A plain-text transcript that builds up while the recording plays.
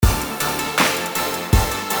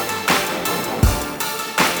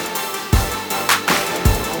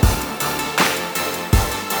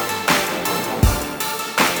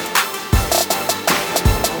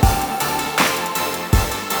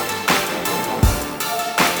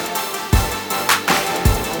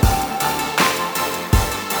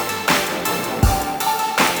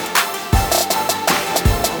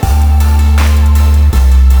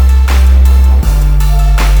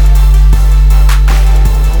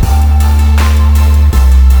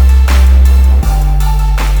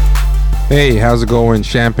Hey, how's it going,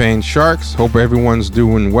 Champagne Sharks? Hope everyone's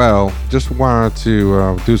doing well. Just wanted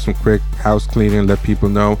to do some quick house cleaning, let people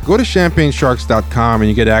know. Go to ChampagneSharks.com and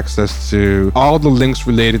you get access to all the links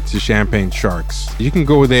related to Champagne Sharks. You can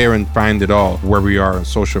go there and find it all, where we are on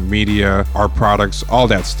social media, our products, all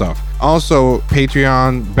that stuff. Also,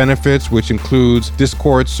 Patreon benefits, which includes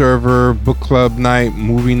Discord server, book club night,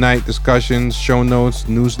 movie night discussions, show notes,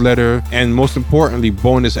 newsletter, and most importantly,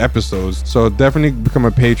 bonus episodes. So definitely become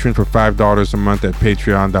a patron for $5 a month at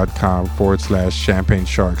patreon.com/Champagne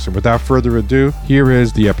Sharks. And without further ado, here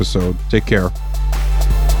is the episode. Take care.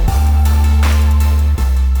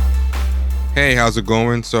 Hey, how's it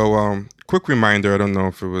going? So, quick reminder, I don't know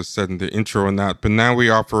if it was said in the intro or not, but now we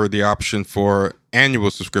offer the option for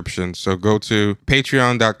annual subscription. So go to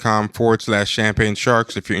patreon.com/Champagne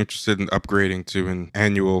Sharks if you're interested in upgrading to an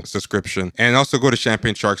annual subscription. And also go to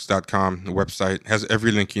champagnesharks.com. The website has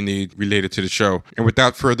every link you need related to the show. And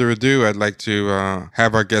without further ado, I'd like to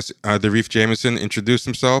have our guest, Darif Jamison, introduce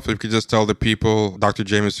himself. If you could just tell the people, Dr.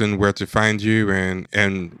 Jamison, where to find you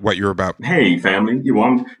and what you're about. Hey, family.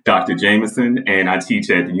 I'm Dr. Jamison, and I teach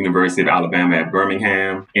at the University of Alabama at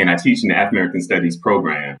Birmingham, and I teach in the African American Studies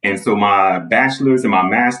program. And so my bachelor's and my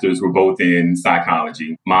master's were both in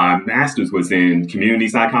psychology. My master's was in community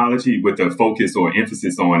psychology with a focus or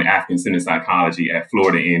emphasis on African-centered psychology at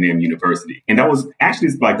Florida A&M University. And that was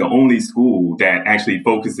actually like the only school that actually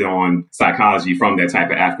focused on psychology from that type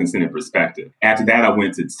of African-centered perspective. After that, I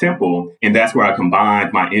went to Temple, and that's where I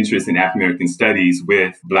combined my interest in African-American studies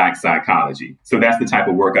with Black psychology. So that's the type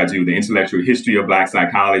of work I do, the intellectual history of Black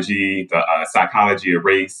psychology, the psychology of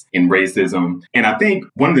race and racism. And I think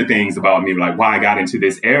one of the things about me, like why I got into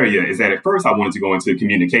this area, is that at first I wanted to go into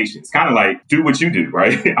communications, kind of like do what you do,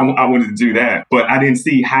 right? I wanted to do that, but I didn't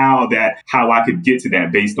see how I could get to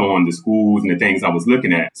that based on the schools and the things I was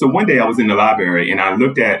looking at. So one day I was in the library and I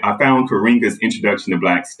found Karinga's Introduction to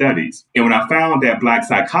Black Studies. And when I found that Black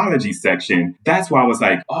psychology section, that's why I was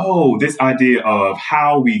like, oh, this idea of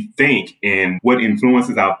how we think and what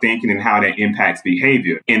influences our thinking and how that impacts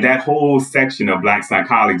behavior. And that whole section of Black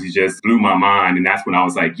psychology just blew my mind. And that's when I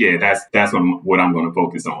was like, yeah, that's what I'm going to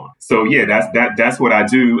focus on. So yeah, that's what I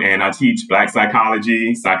do. And I teach Black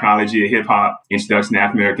psychology, psychology of hip hop, introduction to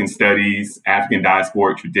African American studies, African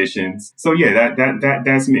diasporic traditions. So yeah,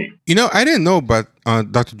 that's me. You know, I didn't know about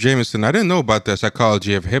Dr. Jamison. I didn't know about the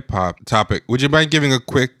psychology of hip hop topic. Would you mind giving a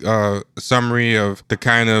quick summary of the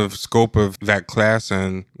kind of scope of that class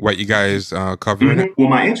and what you guys cover in it? Well,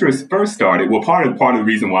 my interest first started. Well, part of the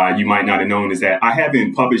reason why you might not have known is that I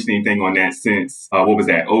haven't published anything on that since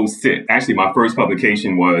 '06. Actually, my first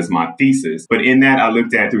publication was my thesis, but in that I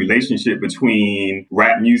looked at the relationship between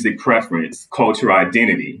rap music preference, cultural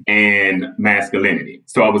identity, and masculinity.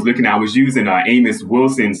 So I was using Amos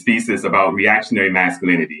Wilson's thesis about reactionary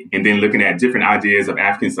masculinity, and then looking at different ideas of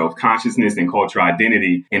African self-consciousness and cultural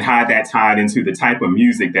identity and how that tied into the type of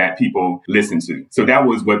music that people listen to. So that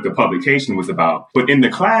was what the publication was about. But in the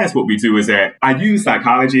class, what we do is that I use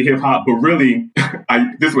psychology of hip hop, but really,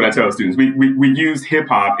 this is what I tell students. We use hip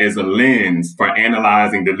hop as a lens for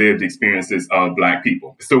analyzing the lived experiences of Black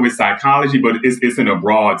people. So it's psychology, but it's in a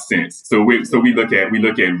broad sense. So we look at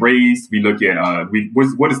race. We look at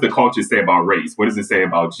what does the culture say about race? What does it say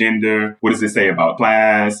about gender? What does it say about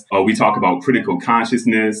class? We talk about critical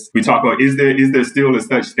consciousness. We talk about is there still a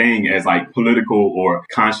such thing as like political or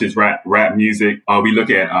conscious rap music? We look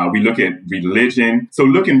at religion. So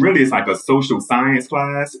looking really, it's like a social science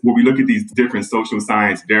class where we look at these different social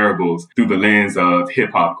science variables through the lens of hip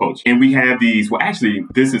hop culture. And we have these. Well, actually,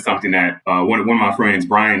 this is something that one of my friends,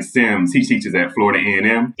 Brian Sims, he teaches at Florida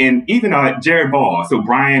A&M, and even Jared Ball. So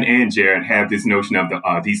Brian and Jared have this notion of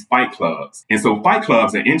these fight clubs. And so fight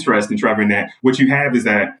clubs are interesting, Trevor, in that what you have is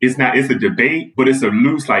that it's a debate, but it's a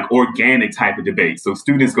loose, like organic type of debate. So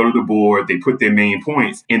students go to the board, they put their main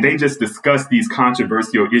points, and they just discuss these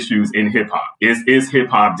controversial issues in hip hop. Is hip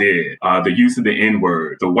hop dead? The use of the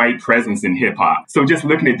N-word, the white presence in hip hop. So just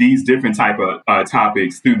looking at these different type of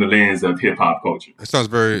topics through the lens of hip hop culture. It sounds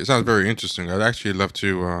very interesting. I'd actually love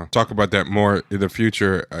to talk about that more in the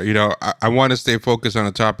future. I want to stay focused on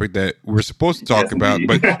a topic that we're supposed to talk about,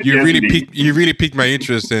 but you really piqued my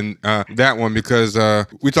interest in that one because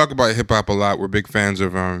we talk about hip hop a lot. We're big fans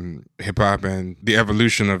of hip hop and the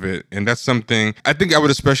evolution of it. And that's something I think I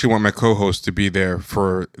would especially want my co-host to be there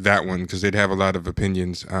for that one because they'd have a lot of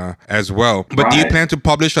opinions as well. But do you plan to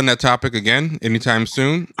publish on that topic again anytime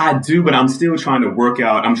soon? I do, but I'm still trying to work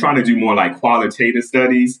out. I'm trying to do more like qualitative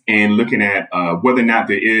studies and looking at whether or not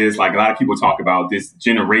there is, like a lot of people talk about this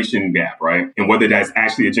generation gap, right? And whether that's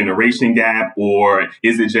actually a generation gap or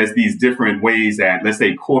is it just these different ways that, let's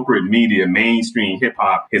say, corporate media, mainstream hip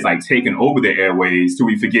hop has like taken over the airways till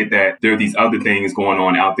we forget that there are these other things going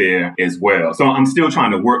on out there as well. So I'm still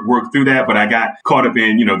trying to work through that, but I got caught up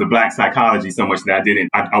in, the Black psychology so much that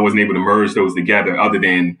I wasn't able to merge those together other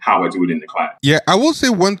than how I do it in the class. Yeah, I will say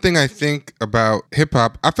one thing I think about hip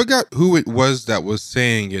hop. I forgot who it was that was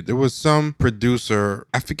saying it. There was some producer,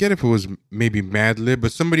 I forget if it was maybe Madlib,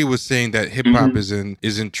 but somebody was saying that hip hop is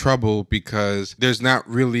in trouble because there's not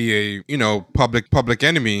really a, public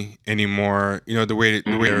enemy anymore, the way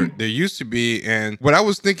there used to be. And what I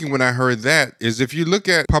was thinking when I heard that is if you look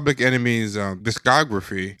at Public Enemy's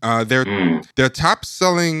discography, their top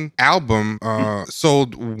selling album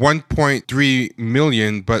sold 1.3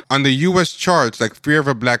 million, but on the US charts, like Fear of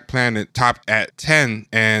a Black Planet topped at 10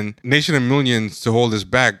 and Nation of Millions, To Hold Us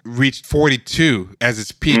Back, reached 42 as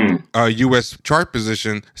its peak US chart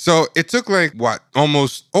position. So it took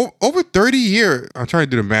almost over 30 years. I'm trying to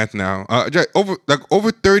do the math now.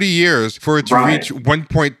 Over 30 years for it to reach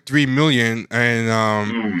 1.3 million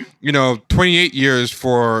and 28 years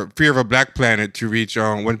for Fear of a Black Planet to reach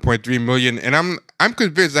 1.3 million. And I'm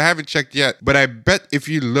convinced, I haven't checked yet, but I bet if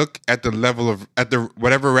you look at the level at the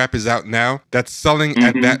whatever rap is out now that's selling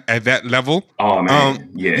at that level. Oh man,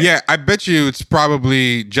 yeah, I bet you it's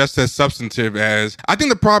probably just as substantive as. I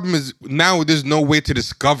think the problem is now there's no way to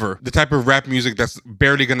discover the type of rap music that's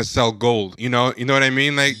barely gonna sell gold. You know what I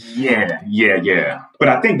mean? Like yeah. But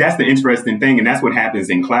I think that's the interesting thing, and that's what happens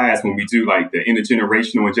in class when we do like the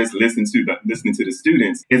intergenerational and just listening to the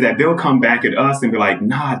students, is that they'll come back at us and be like,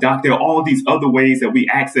 "Nah, doc, there are all these other ways that we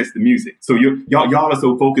access the music. So y'all are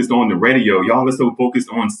so focused on the radio, y'all are so focused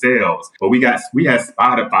on sales, but we have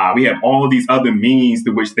Spotify, we have all these other means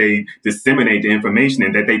to which they disseminate the information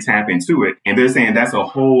and that they tap into it. And they're saying that's a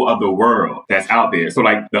whole other world that's out there. So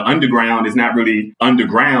like the underground is not really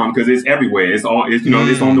underground because it's everywhere. It's on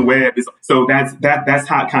the web. So that's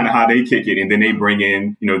how they kick it, and then they bring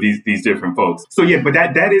in these different folks. So yeah, but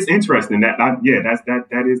that is interesting.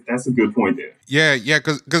 That's a good point there. Yeah,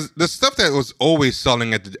 because the stuff that was always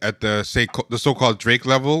selling at the so-called Drake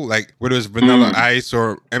level, like whether it was Vanilla Ice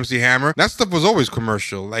or MC Hammer, that stuff was always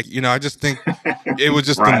commercial. Like I just think it was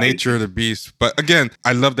just the nature of the beast. But again,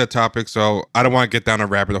 I love that topic, so I don't want to get down a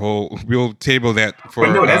rabbit hole. We'll table that for.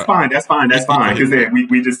 But no, that's fine. That's fine. Because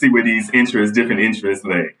we just see where these different interests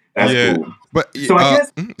lay. That's cool. But so I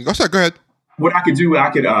guess. Sorry, go ahead. What I could do,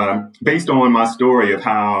 based on my story of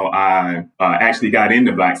how I actually got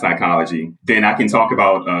into Black psychology, then I can talk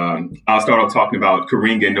about, I'll start off talking about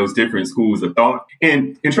Karenga and those different schools of thought.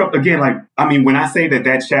 And again, when I say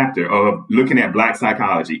that chapter of looking at Black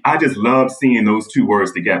psychology, I just love seeing those two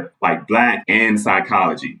words together, like Black and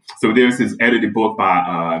psychology. So there's this edited book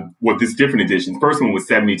by, this different editions. First one was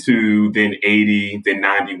 72, then 80, then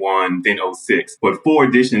 91, then 06. But 4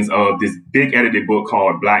 editions of this big edited book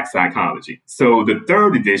called Black Psychology. So the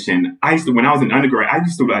 3rd edition, when I was in undergrad, I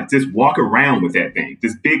used to just walk around with that thing,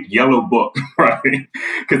 this big yellow book, right?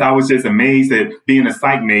 Because I was just amazed at being a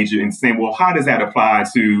psych major and saying, well, how does that apply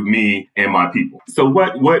to me and my people? So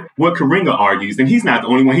what Karenga argues, and he's not the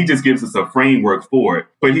only one, he just gives us a framework for it,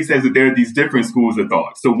 but he says that there are these different schools of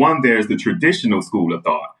thought. So one, there's the traditional school of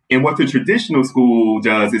thought. And what the traditional school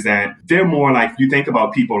does is that they're more like, you think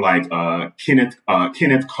about people like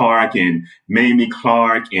Kenneth Clark and Mamie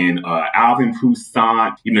Clark and Alvin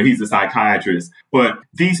Toussaint. He's a psychiatrist. But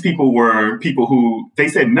these people were people who, they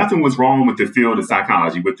said nothing was wrong with the field of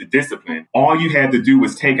psychology, with the discipline. All you had to do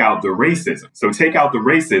was take out the racism. So take out the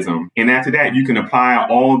racism. And after that, you can apply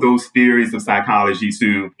all those theories of psychology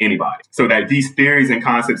to anybody. So that these theories and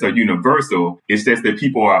concepts are universal. It's just that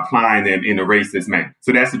people are applying them in a racist manner.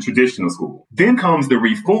 So that's the traditional school. Then comes the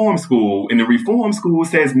reform school, and the reform school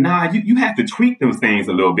says, nah, you have to tweak those things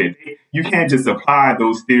a little bit. You can't just apply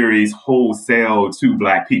those theories wholesale to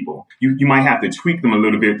Black people. You might have to tweak them a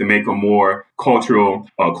little bit to make them more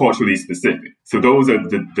culturally specific. So those are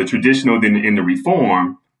the traditional, then in the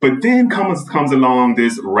reform. But then comes along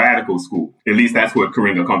this radical school. At least that's what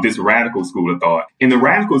Karenga called this radical school of thought. And the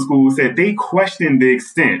radical school said they questioned the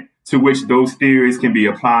extent to which those theories can be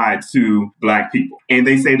applied to Black people. And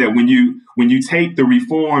they say that when when you take the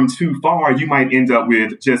reform too far, you might end up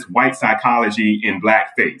with just white psychology in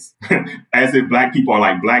blackface, as if black people are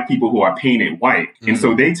like black people who are painted white. And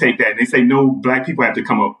so they take that and they say, no, black people have to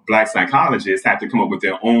come up, black psychologists have to come up with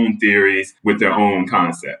their own theories, with their own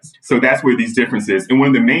concepts. So that's where these differences. And one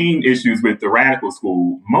of the main issues with the radical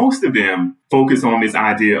school, most of them focus on this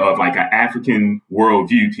idea of like an African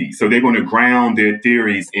worldview piece. So they're going to ground their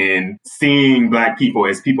theories in seeing black people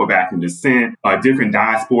as people of African descent, different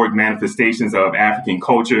diasporic manifestations of African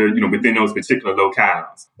culture, within those particular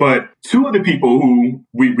locales. But two of the people who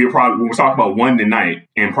we'll talk about one tonight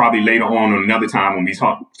and probably later on another time when we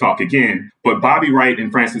talk again, but Bobby Wright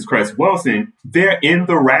and Frances Cress Welsing, they're in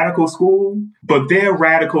the radical school, but they're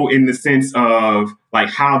radical in the sense of like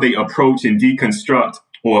how they approach and deconstruct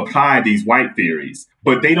or apply these white theories,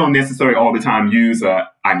 but they don't necessarily all the time use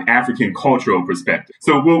an African cultural perspective.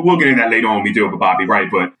 So we'll get into that later on when we deal with Bobby Wright.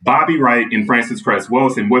 But Bobby Wright and Frances Cress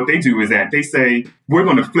Welsing, what they do is that they say, we're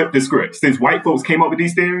going to flip the script. Since white folks came up with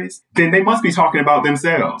these theories, then they must be talking about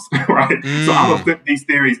themselves, right? So I'm going to flip these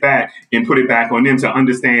theories back and put it back on them to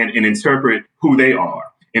understand and interpret who they are.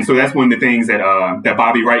 And so that's one of the things that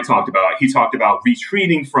Bobby Wright talked about. He talked about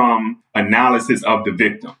retreating from analysis of the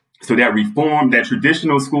victim. So that reform, that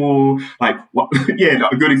traditional school, a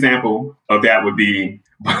good example of that would be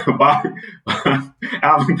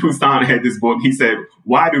Alvin Toussaint had this book. He said,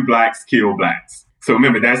 "Why do blacks kill blacks?" So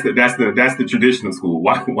remember, that's the traditional school.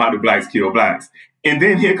 Why do blacks kill blacks? And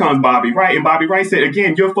then here comes Bobby Wright. And Bobby Wright said,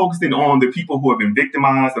 again, you're focusing on the people who have been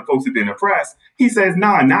victimized, the folks who've been oppressed. He says,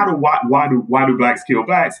 not why do blacks kill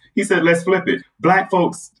blacks? He said, let's flip it. Black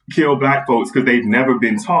folks kill black folks because they've never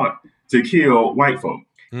been taught to kill white folk.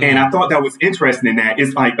 And I thought that was interesting in that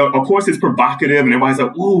it's like, of course, it's provocative and everybody's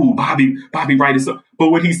like, ooh, Bobby Wright is so. But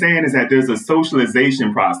what he's saying is that there's a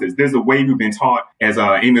socialization process. There's a way we've been taught, as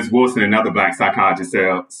Amos Wilson, another black psychologist,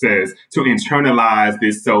 says, to internalize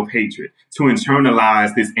this self-hatred, to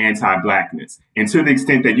internalize this anti-blackness. And to the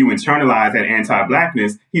extent that you internalize that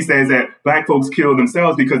anti-blackness, he says that black folks kill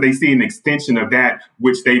themselves because they see an extension of that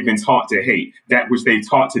which they've been taught to hate, that which they've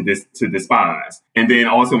taught to despise. And then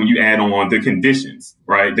also when you add on the conditions,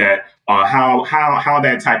 right, that how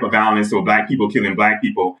that type of violence or black people killing black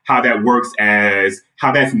people, how that works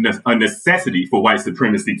how that's a necessity for white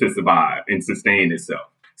supremacy to survive and sustain itself.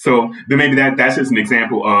 So then maybe that's just an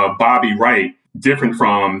example of Bobby Wright different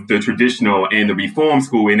from the traditional and the reform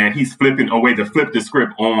school in that he's flipping a way to flip the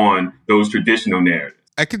script on those traditional narratives.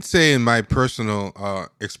 I could say in my personal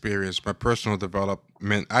experience, my personal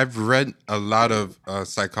development, I've read a lot of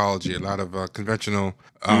psychology, a lot of conventional,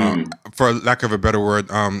 for lack of a better word,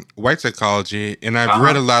 white psychology, and I've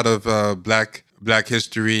read a lot of black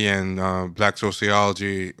history and black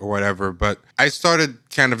sociology or whatever. But I started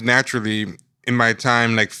kind of naturally in my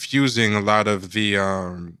time, like fusing a lot of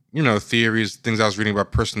the theories, things I was reading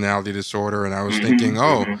about personality disorder, and I was thinking,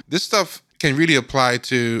 this stuff can really apply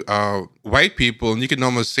to white people, and you can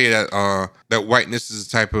almost say that that whiteness is a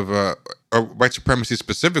type of or white supremacy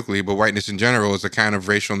specifically, but whiteness in general is a kind of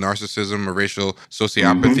racial narcissism or racial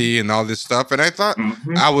sociopathy and all this stuff. And I thought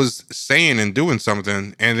I was saying and doing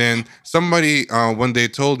something. And then somebody one day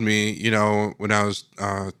told me, when I was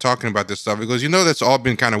talking about this stuff, he goes, that's all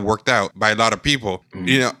been kind of worked out by a lot of people,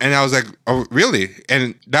 and I was like, oh, really?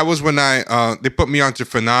 And that was when they put me onto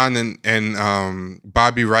Fanon and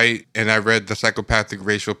Bobby Wright, and I read The Psychopathic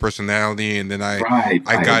Racial Personality. And then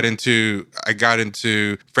I got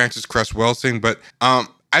into Frances Cress Welsing, but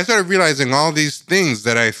I started realizing all these things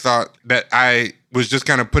that I thought that I was just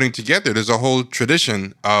kind of putting together. There's a whole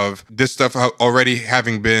tradition of this stuff already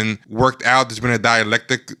having been worked out. There's been a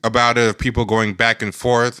dialectic about it of people going back and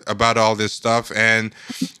forth about all this stuff. And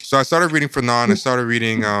so I started reading Fanon. I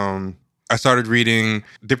started reading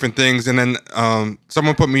different things, and then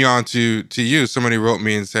someone put me on to you. Somebody wrote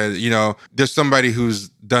me and said, there's somebody who's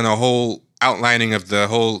done a whole outlining of the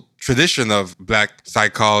whole tradition of black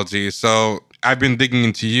psychology. So I've been digging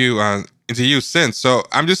into you since. So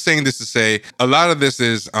I'm just saying this to say a lot of this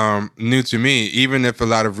is new to me, even if a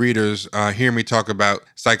lot of readers hear me talk about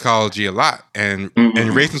psychology a lot and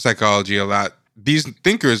race and psychology a lot. These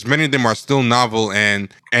thinkers, many of them are still novel and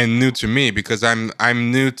new to me because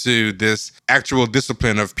I'm new to this actual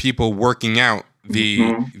discipline of people working out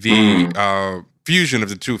the fusion of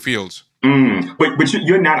the two fields. But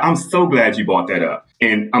you're not. I'm so glad you brought that up,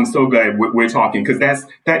 and I'm so glad we're talking because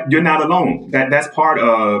that you're not alone. That's part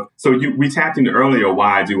of. So we tapped into earlier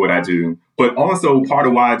why I do what I do, But also part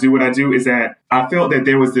of why I do what I do is that I felt that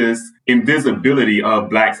there was this invisibility of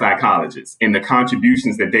Black psychologists and the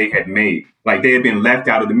contributions that they had made. Like they had been left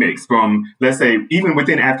out of the mix from, let's say, even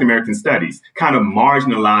within African American studies, kind of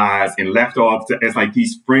marginalized and left off as like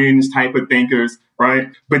these fringe type of thinkers, right?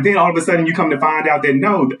 But then all of a sudden you come to find out that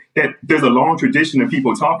no, that there's a long tradition of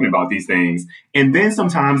people talking about these things. And then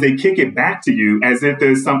sometimes they kick it back to you as if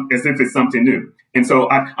it's something new. And so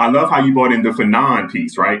I love how you brought in the Fanon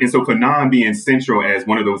piece, right? And so Fanon being central as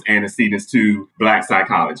one of those antecedents to Black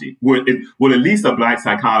psychology, well, at least a Black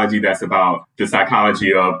psychology that's about the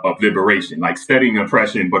psychology of liberation, like studying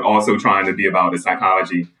oppression, but also trying to be about the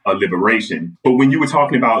psychology of liberation. But when you were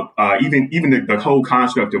talking about even the whole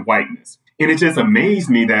construct of whiteness, and it just amazed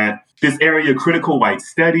me that this area of critical white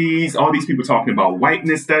studies, all these people talking about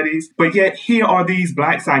whiteness studies, but yet here are these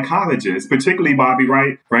Black psychologists, particularly Bobby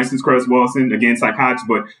Wright, Frances Cress Welsing, again, psychiatrists,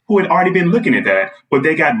 but who had already been looking at that, but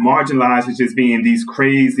they got marginalized as just being these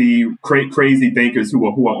crazy thinkers who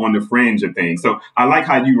are on the fringe of things. So I like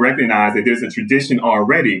how you recognize that there's a tradition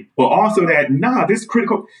already, but also that, this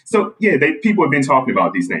critical. So yeah, people have been talking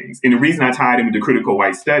about these things. And the reason I tied in with the critical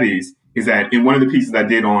white studies is that in one of the pieces I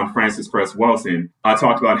did on Frances Cress Welsing, I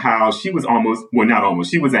talked about how she was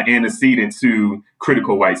she was an antecedent to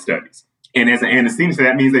critical white studies. And as an antecedent, so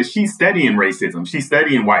that means that she's studying racism, she's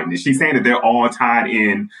studying whiteness, she's saying that they're all tied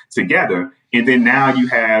in together. And then now you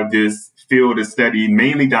have this field of study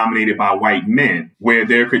mainly dominated by white men, where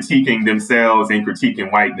they're critiquing themselves and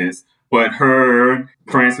critiquing whiteness. But her,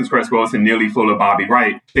 Frances Cress Welsing, Neely Fuller, Bobby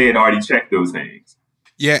Wright, they had already checked those things.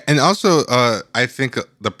 Yeah, and also I think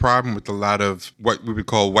the problem with a lot of what we would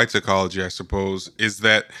call white psychology, I suppose, is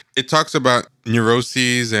that it talks about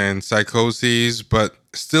neuroses and psychoses, but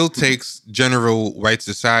still takes general white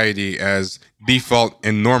society as default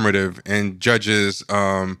and normative and judges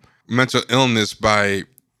mental illness by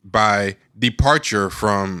departure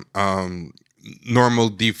from normal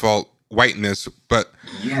default whiteness. But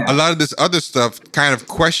a lot of this other stuff kind of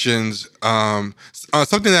questions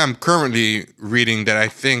something that I'm currently reading that I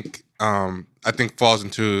think falls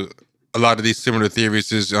into a lot of these similar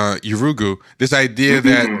theories is Yurugu. This idea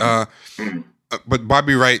that, but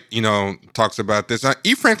Bobby Wright, talks about this.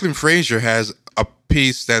 E. Franklin Frazier has a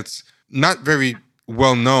piece that's not very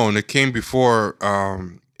well known. It came before.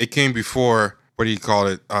 What do you call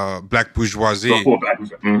it? Black bourgeoisie.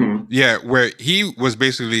 Mm-hmm. Yeah, where he was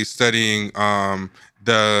basically studying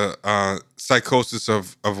the psychosis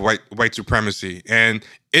of white supremacy, and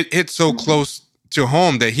it hit so close to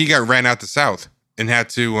home that he got ran out the South and had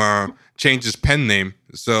to change his pen name.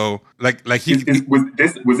 So,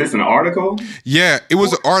 was this an article? Yeah, it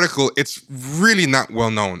was an article. It's really not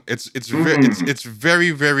well known. It's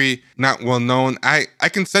very, very not well known. I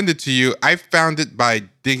can send it to you. I found it by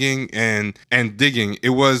digging and digging. It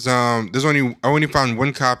was I only found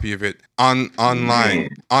one copy of it online.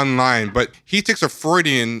 But he takes a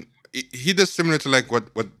Freudian. He does similar to like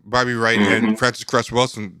what Bobby Wright and Frances Cress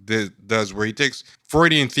Welsing does, where he takes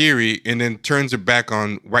Freudian theory and then turns it back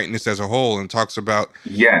on whiteness as a whole and talks about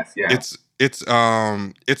its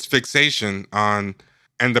fixation on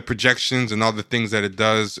and the projections and all the things that it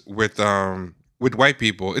does with white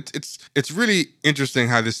people. It's really interesting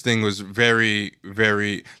how this thing was very,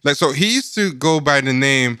 very so he used to go by the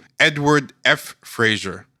name Edward F.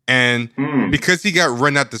 Frazier. And because he got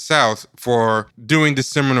run out the South for doing the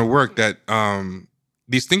similar work that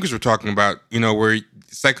these thinkers were talking about, where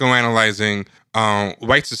psychoanalyzing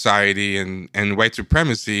white society and white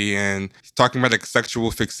supremacy, and talking about like sexual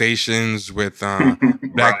fixations with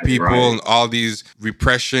black people and all these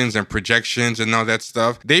repressions and projections and all that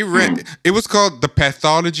stuff. They read it was called The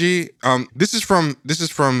Pathology. This is from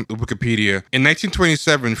Wikipedia. In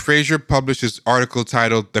 1927, Frazier published his article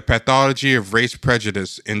titled "The Pathology of Race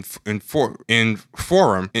Prejudice" in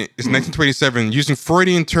Forum. It's 1927. Using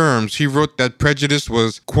Freudian terms, he wrote that prejudice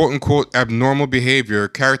was "quote unquote" abnormal behavior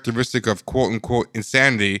characteristic of "quote unquote"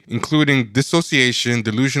 insanity, including dissociation,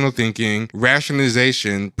 delusional thinking,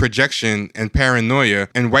 rationalization, projection, and paranoia.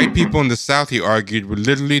 And white people in the South, he argued, were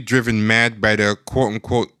literally driven mad by the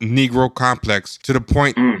quote-unquote Negro complex to the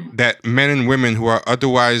point that men and women who are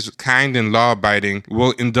otherwise kind and law-abiding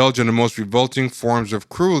will indulge in the most revolting forms of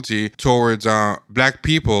cruelty towards black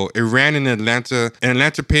people. An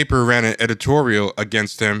Atlanta paper ran an editorial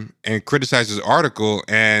against him and criticized his article,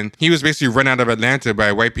 and he was basically run out of Atlanta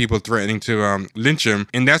by white people threatening to lynch him.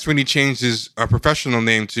 And that's when he changed his professional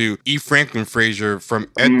name to E. Franklin Frazier from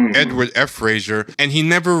Edward F. Frazier. And he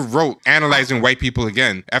never wrote analyzing white people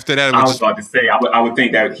again. After that, I was about to say, I would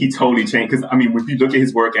think that he totally changed. Because, I mean, if you look at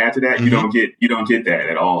his work after that, you don't get that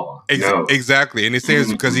at all. No. Exactly. And they say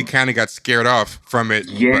it's because he kind of got scared off from it.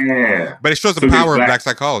 Yeah. But it shows the power of black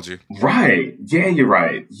psychology. Right. Yeah, you're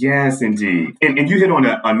right. Yes, indeed. And you hit on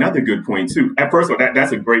another good point, too. At first of all,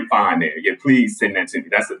 that's a great find there. Yeah, please send that to me.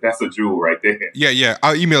 That's a jewel right there. Yeah.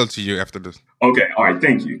 I'll email it to you after this. Okay. All right.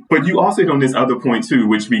 Thank you. But you also hit on this other point, too,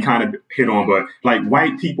 which we kind of hit on. But like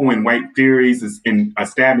white people and white theories is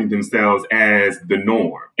establishing themselves as the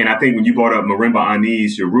norm. And I think when you brought up Marimba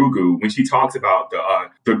Ani's Yurugu, when she talks about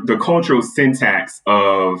the cultural syntax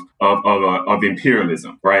of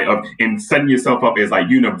imperialism, right? And setting yourself up as like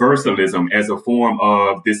universalism as a form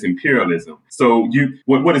of this imperialism. So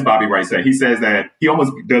what does Bobby Wright say? He says that he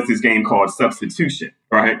almost does this game called substitution,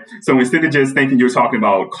 right? So instead of just thinking you're talking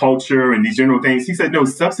about culture and these general things, he said, no,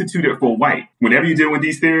 substitute it for white. Whenever you deal with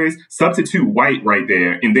these theories, substitute white right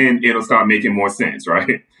there, and then it'll start making more sense,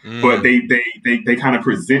 right? But they kind of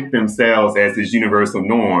present themselves as this universal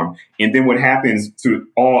norm. And then what happens to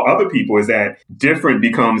all other people is that different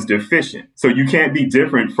becomes deficient. So you can't be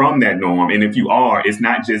different from that norm. And if you are, it's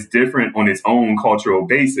not just different on its own cultural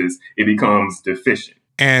basis, it becomes deficient.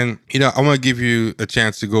 And, I want to give you a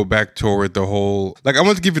chance to go back toward the whole, I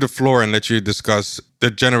want to give you the floor and let you discuss the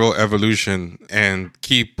general evolution and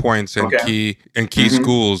key points and key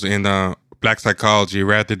schools in black psychology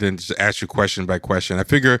rather than just ask you question by question. I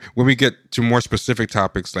figure when we get to more specific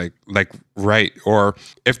topics like Wright, or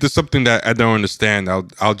if there's something that I don't understand,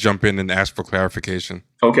 I'll jump in and ask for clarification.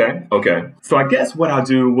 Okay. So I guess what I'll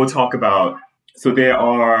do, we'll talk about, so there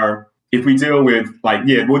are, if we deal with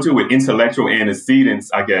we'll deal with intellectual antecedents,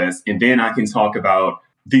 I guess, and then I can talk about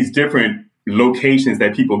these different locations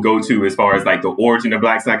that people go to as far as like the origin of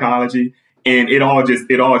black psychology. And it all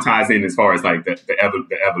ties in as far as like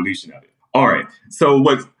the evolution of it. All right. So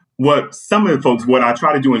what some of the folks, what I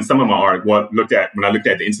try to do in some of my art, when I looked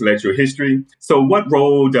at the intellectual history. So what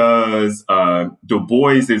role does Du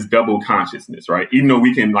Bois's double consciousness, right? Even though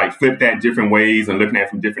we can flip that different ways and looking at it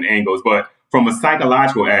from different angles, but from a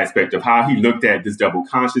psychological aspect of how he looked at this double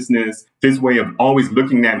consciousness, this way of always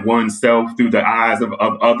looking at oneself through the eyes of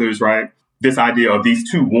others, right? This idea of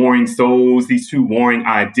these two warring souls, these two warring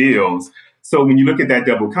ideals. So when you look at that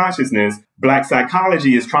double consciousness, black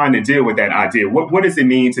psychology is trying to deal with that idea. What does it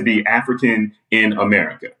mean to be African in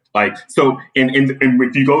America? And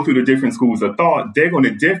if you go through the different schools of thought, they're going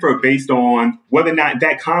to differ based on whether or not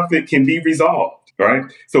that conflict can be resolved. Right.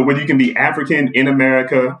 So whether you can be African in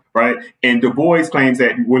America, right? And Du Bois claims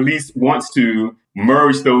that, or at least wants to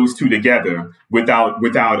merge those two together without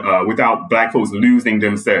black folks losing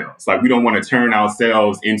themselves. Like, we don't want to turn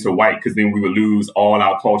ourselves into white because then we would lose all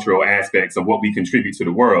our cultural aspects of what we contribute to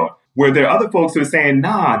the world. Where there are other folks who are saying,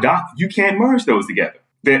 nah, Doc, you can't merge those together.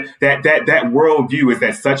 That worldview is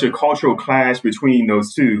that such a cultural clash between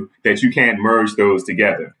those two that you can't merge those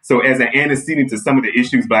together. So as an antecedent to some of the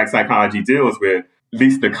issues black psychology deals with, at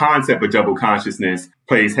least the concept of double consciousness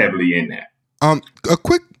plays heavily in that.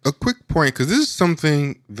 A quick point, because this is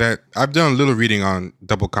something that I've done a little reading on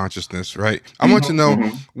double consciousness, right? I want to know,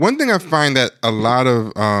 one thing I find that a lot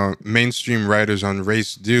of mainstream writers on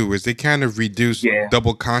race do is they kind of reduce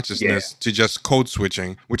double consciousness to just code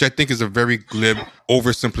switching, which I think is a very glib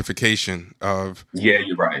oversimplification of... Yeah,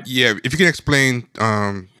 you're right. Yeah, if you can explain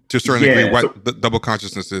to a certain degree what the double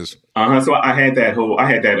consciousness is. So I had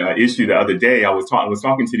that issue the other day. I was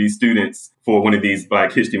talking to these students for one of these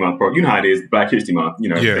Black History Month programs. You know how it is, Black History Month.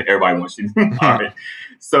 Everybody wants you. All right.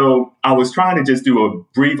 So I was trying to just do a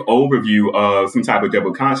brief overview of some type of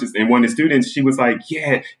double consciousness. And one of the students, she was like,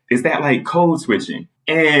 yeah, is that like code switching?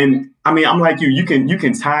 And I mean, I'm like you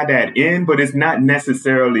can tie that in, but it's not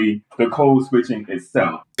necessarily the code switching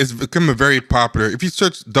itself. It's become a very popular. If you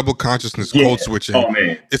search double consciousness code switching,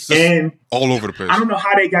 it's just all over the place. I don't know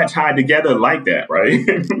how they got tied together like that, right?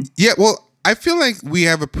 Yeah, well, I feel like we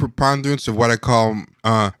have a preponderance of what I call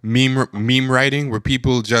meme writing, where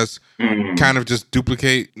people just kind of just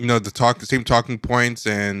duplicate, the same talking points,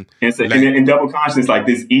 and double consciousness, like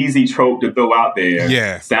this easy trope to throw out there.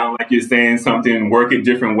 Yeah, sound like you're saying something, work it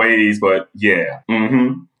different ways, but yeah.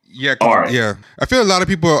 Yeah, all right. Yeah, I feel a lot of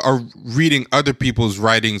people are reading other people's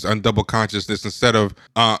writings on double consciousness instead of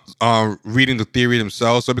reading the theory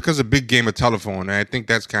themselves. So because a big game of telephone, and I think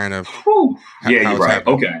that's kind of you're right.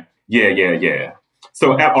 Happening. Okay. Yeah.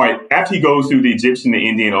 So, all right, after he goes through the Egyptian, the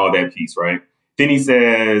Indian, all that piece, right? Then he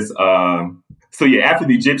says, after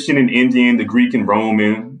the Egyptian and Indian, the Greek and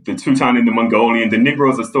Roman, the Teuton and the Mongolian, the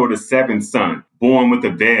Negro is a sort of seventh son, born with a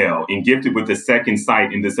veil and gifted with a second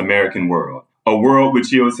sight in this American world. A world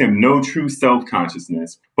which yields him no true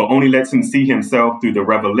self-consciousness, but only lets him see himself through the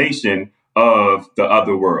revelation of the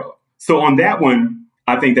other world. So on that one,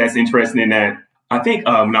 I think that's interesting in that I think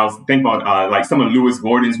when I was thinking about like some of Lewis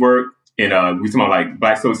Gordon's work, and we talking about like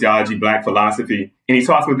Black sociology, Black philosophy, and he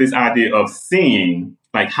talks about this idea of seeing,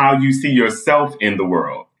 like how you see yourself in the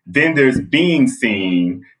world. Then there's being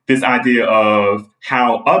seen, this idea of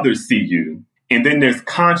how others see you. And then there's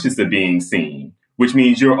conscious of being seen, which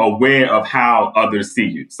means you're aware of how others see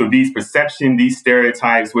you. So these perception, these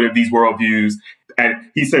stereotypes, whatever these worldviews,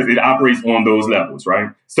 and he says it operates on those levels, right?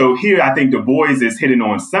 So here I think Du Bois is hitting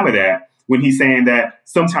on some of that when he's saying that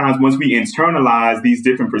sometimes once we internalize these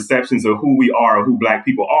different perceptions of who we are or who Black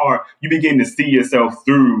people are, you begin to see yourself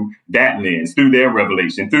through that lens, through their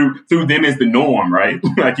revelation, through them as the norm, right?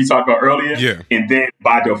 Like you talked about earlier. Yeah. And then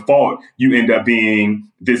by default, you end up being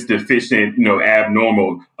this deficient,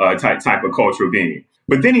 abnormal type of cultural being.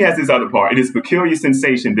 But then he has this other part. It is peculiar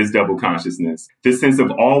sensation, this double consciousness, this sense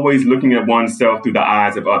of always looking at oneself through the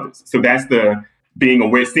eyes of others. So that's the being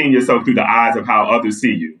aware, seeing yourself through the eyes of how others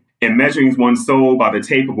see you, and measuring one's soul by the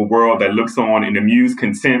tape of a world that looks on in amused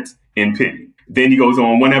contempt and pity. Then he goes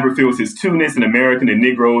on, one ever feels his two-ness, an American and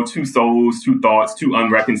Negro, two souls, two thoughts, two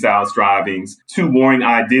unreconciled strivings, two warring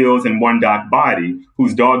ideals, and one dark body,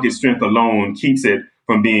 whose dogged strength alone keeps it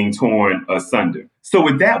from being torn asunder. So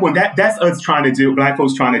with that one, that's us trying to deal, Black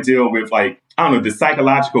folks trying to deal with, like, I don't know, the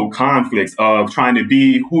psychological conflicts of trying to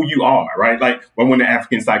be who you are, right? Like when the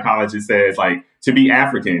African psychologist says, like, to be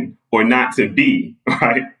African or not to be,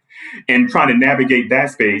 right? And trying to navigate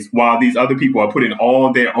that space while these other people are putting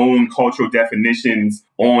all their own cultural definitions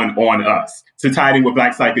on us. To tie it in with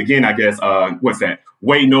Black Psych again, I guess, what's that?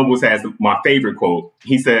 Wade Nobles has my favorite quote.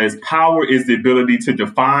 He says, power is the ability to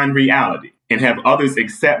define reality and have others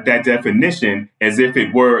accept that definition as if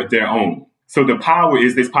it were their own. So the power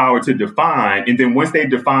is this power to define. And then once they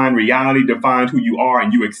define reality, define who you are,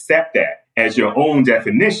 and you accept that as your own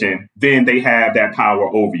definition, then they have that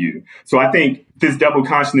power over you. So I think this double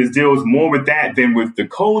consciousness deals more with that than with the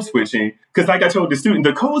code switching. Because like I told the student,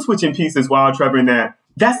 the code switching piece is wild, Trevor, in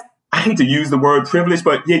that's, I hate to use the word privilege,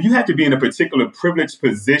 but yeah, you have to be in a particular privileged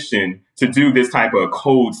position to do this type of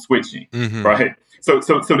code switching, right? So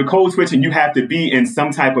the code switching, you have to be in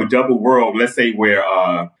some type of double world. Let's say where,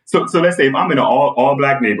 so let's say if I'm in an all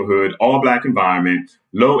Black neighborhood, all Black environment,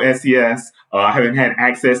 low SES, I haven't had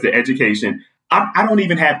access to education. I don't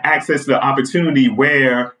even have access to the opportunity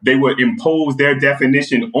where they would impose their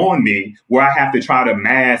definition on me, where I have to try to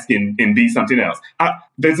mask and be something else. I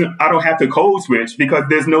don't have to code switch because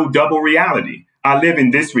there's no double reality. I live in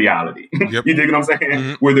this reality. Yep. You dig what I'm saying?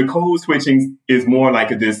 Mm-hmm. Where the code switching is more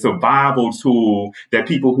like this survival tool that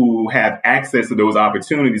people who have access to those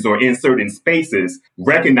opportunities or in certain spaces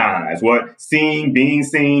recognize what seeing, being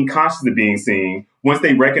seen, conscious of being seen. Once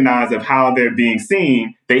they recognize of how they're being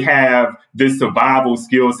seen, they have this survival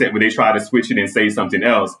skill set where they try to switch it and say something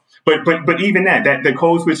else. But even that the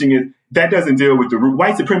code switching is, that doesn't deal with the root.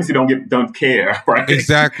 White supremacy don't care, right?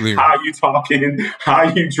 Exactly. How you talking, how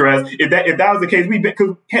you dress. If that was the case,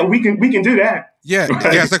 we can do that. Yeah,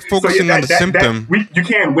 right? Yeah, it's like focusing on the symptom. You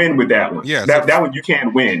can't win with that one. Yeah, that one you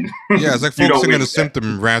can't win. Yeah, it's like focusing on the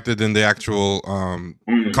symptom rather than the actual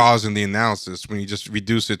cause in the analysis. When you just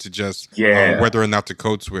reduce it to just whether or not to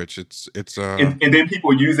code switch, it's and then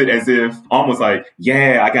people use it as if almost like,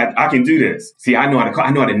 I can do this. See, I know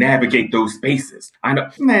how to navigate those spaces. I know,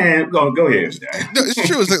 man. Go ahead. No, it's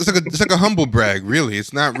true. It's like a humble brag. Really,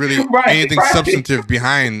 it's not really anything substantive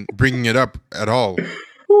behind bringing it up at all.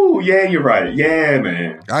 Ooh, yeah, you're right. Yeah,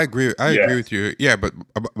 man. I agree. I agree with you. Yeah, but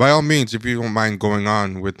by all means, if you don't mind going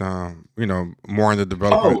on with, more on the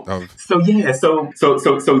development of. So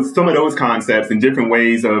some of those concepts and different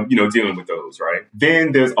ways of, dealing with those, right?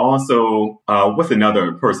 Then there's also, what's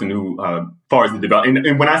another person who, far as the development,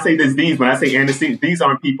 and when I say when I say antecedents, these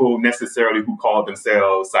aren't people necessarily who call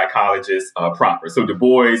themselves psychologists proper. So Du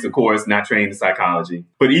Bois, of course, not trained in psychology,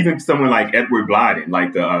 but even someone like Edward Blyden,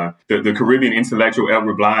 like the Caribbean intellectual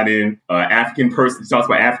Edward Blyden, African person, talks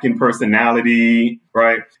about African personality,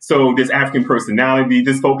 right? So this African personality,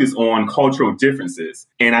 this focus on cultural differences.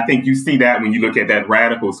 And I think you see that when you look at that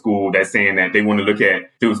radical school that's saying that they want to look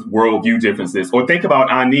at those worldview differences. Or think about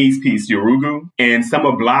Ani's piece, Yorugu, and some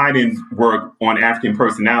of Blyden's work on African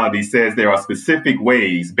personality says there are specific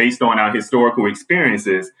ways based on our historical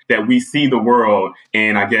experiences that we see the world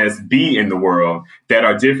and I guess be in the world that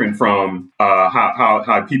are different from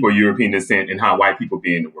how people of European descent and how white people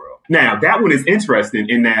be in the world. Now, that one is interesting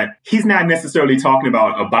in that he's not necessarily talking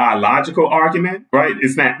about a biological argument, right?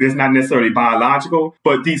 It's not necessarily biological,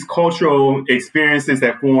 but these cultural experiences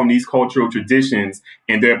that form these cultural traditions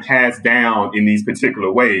and they're passed down in these particular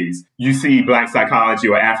ways. You see Black psychology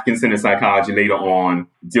or African-centered psychology later on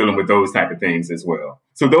dealing with those type of things as well.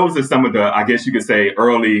 So those are some of the, I guess you could say,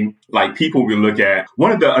 early like people we look at.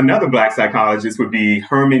 Another Black psychologist would be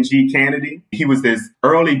Herman G. Kennedy. He was this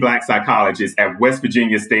early Black psychologist at West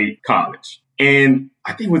Virginia State College. And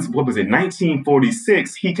I think it was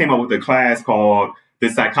 1946, he came up with a class called The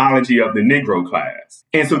Psychology of the Negro Class.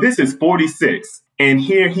 And so this is 46. And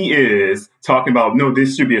here he is talking about, no,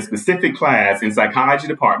 this should be a specific class in psychology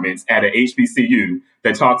departments at a HBCU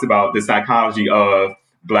that talks about the psychology of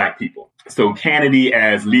Black people. So Kennedy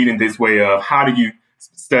as leading this way of how do you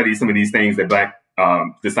study some of these things that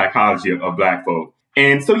the psychology of Black folk.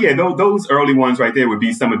 And so, yeah, those early ones right there would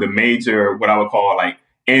be some of the major, what I would call like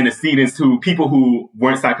antecedents to people who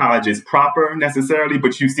weren't psychologists proper necessarily,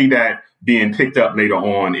 but you see that being picked up later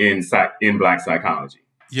on in Black psychology.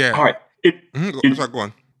 Yeah. All right. Go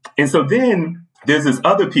on. And so then there's this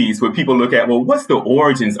other piece where people look at, well, what's the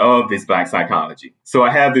origins of this Black psychology? So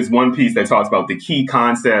I have this one piece that talks about the key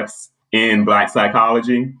concepts in Black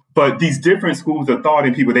psychology, but these different schools of thought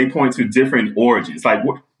and people, they point to different origins. Like,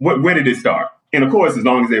 where did it start? And of course, as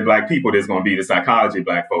long as they're Black people, there's going to be the psychology of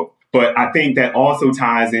Black folk. But I think that also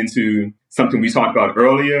ties into something we talked about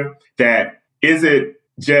earlier, that is it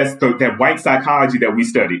just that white psychology that we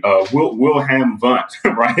study, Wilhelm Wundt,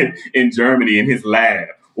 right, in Germany in his lab?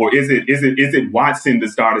 Or is it Watson that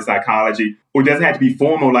started psychology? Or does it have to be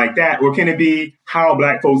formal like that? Or can it be how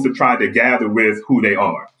Black folks have tried to gather with who they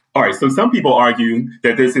are? All right, so some people argue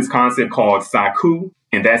that there's this concept called Sakhu,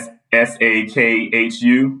 and that's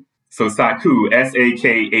S-A-K-H-U. So Sakhu,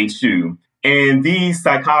 S-A-K-H-U. And these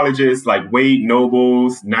psychologists like Wade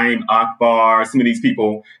Nobles, Naim Akbar, some of these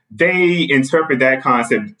people, they interpret that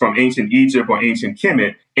concept from ancient Egypt or ancient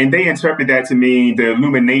Kemet, and they interpret that to mean the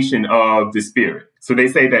illumination of the spirit. So they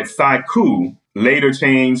say that Sakhu later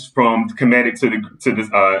changed from Kemetic to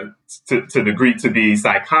the Greek to be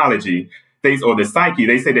psychology, or the psyche.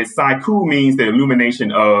 They say that Sakhu means the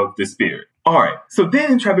illumination of the spirit. All right. So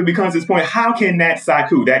then Trevor becomes this point. How can that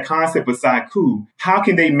Sakhu, that concept of Sakhu, how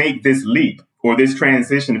can they make this leap or this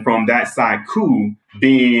transition from that Sakhu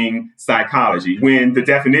being psychology when the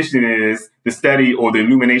definition is the study or the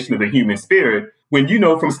illumination of the human spirit? When you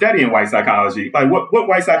know from studying white psychology, like what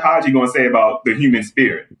white psychology going to say about the human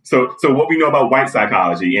spirit? So what we know about white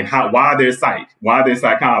psychology and why they're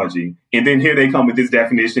psychology. And then here they come with this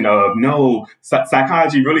definition of no,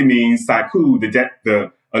 psychology really means Sakhu,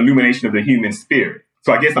 the illumination of the human spirit.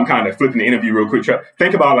 So I guess I'm kind of flipping the interview real quick.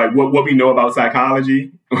 Think about like what we know about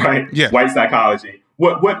psychology, right? Yeah. White psychology.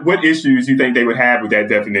 What issues you think they would have with that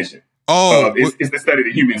definition? It's the study of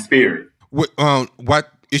the human spirit. What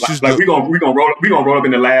issues? Like we're gonna roll up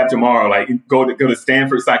in the lab tomorrow. Like go to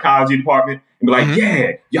Stanford psychology department and be like,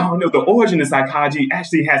 yeah, y'all know the origin of psychology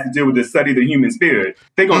actually has to deal with the study of the human spirit.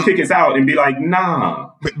 They're gonna kick us out and be like,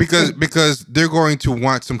 nah, because they're going to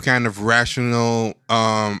want some kind of rational,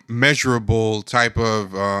 measurable type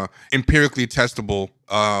of empirically testable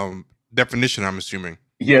definition. I'm assuming.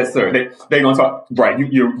 Yes, sir. They're gonna talk right.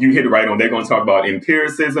 You hit it right on. They're gonna talk about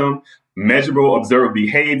empiricism. Measurable, observed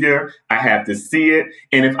behavior. I have to see it.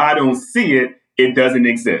 And if I don't see it, it doesn't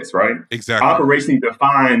exist, right? Exactly. Operationally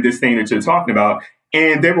define this thing that you're talking about.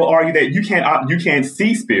 And they will argue that you can't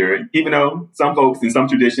see spirit, even though some folks in some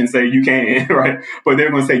traditions say you can, right? But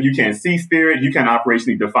they're going to say you can't see spirit, you can't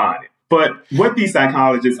operationally define it. But what these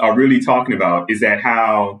psychologists are really talking about is that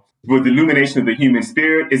how, with the illumination of the human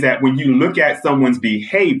spirit, is that when you look at someone's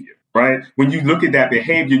behavior, right? When you look at that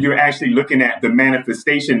behavior, you're actually looking at the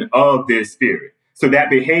manifestation of their spirit. So that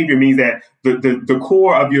behavior means that the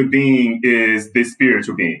core of your being is this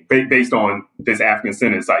spiritual being based on this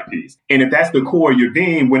African-centered psych piece. And if that's the core of your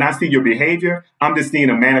being, when I see your behavior, I'm just seeing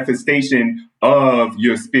a manifestation of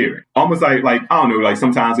your spirit. Almost like I don't know, like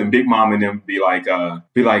sometimes when Big Mom and them be like,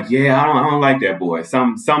 yeah, I don't like that boy.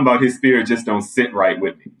 Some about his spirit just don't sit right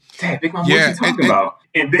with me. Dad, Big Mom, what you talking about?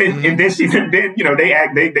 And then they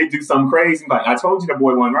do something crazy. Like, I told you that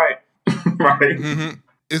boy wasn't right. Right? Mm-hmm.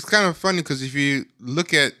 It's kind of funny because if you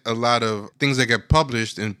look at a lot of things that get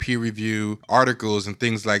published in peer review articles and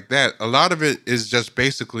things like that, a lot of it is just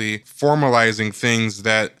basically formalizing things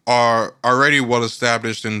that are already well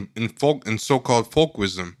established in so-called folk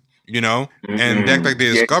wisdom, you know? Mm-hmm. And they act like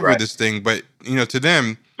they discovered this thing, but to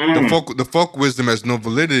them, the folk wisdom has no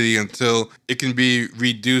validity until it can be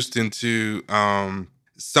reduced into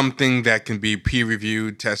something that can be peer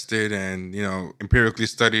reviewed, tested, and empirically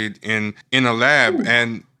studied in a lab.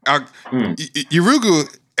 And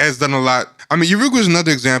Yurugu has done a lot. I mean, Yurugu is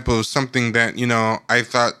another example of something that, I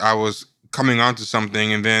thought I was coming onto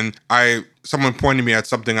something, and then someone pointed me at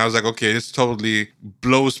something. I was like, okay, this totally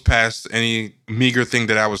blows past any meager thing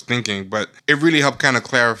that I was thinking. But it really helped kind of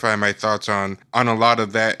clarify my thoughts on a lot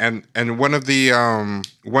of that. And one of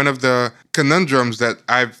the conundrums that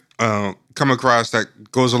I've come across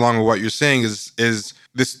that goes along with what you're saying is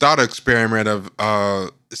this thought experiment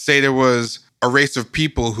of say there was a race of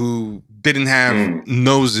people who didn't have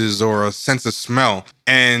noses or a sense of smell,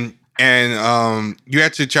 and you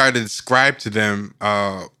had to try to describe to them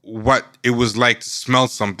what it was like to smell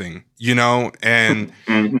something, and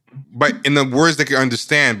but in the words they can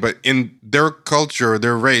understand. But in their culture,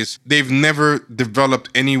 their race, they've never developed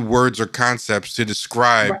any words or concepts to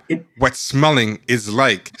describe what smelling is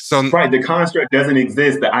like. So the construct doesn't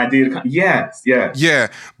exist. The idea, yes. Yeah,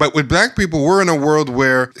 but with Black people, we're in a world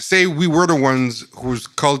where, say, we were the ones whose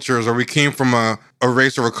cultures, or we came from a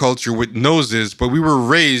race or a culture with noses, but we were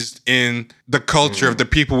raised in the culture of the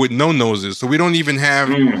people with no noses. So we don't even have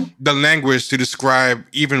the language to describe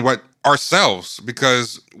even what ourselves,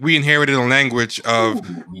 because we inherited a language of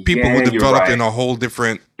people who developed in a whole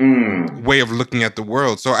different way of looking at the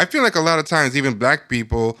world. So I feel like a lot of times even Black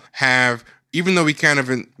people have, even though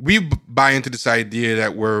we buy into this idea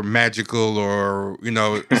that we're magical or,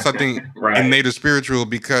 something innate or spiritual,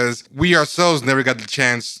 because we ourselves never got the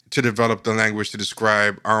chance to develop the language to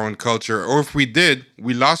describe our own culture. Or if we did,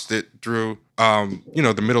 we lost it through,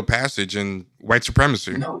 the Middle Passage and white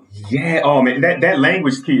supremacy. No, yeah. Oh man, that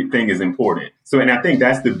language thing is important. So, and I think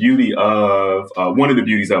that's the beauty of one of the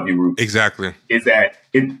beauties of Yurugu. Exactly. Is that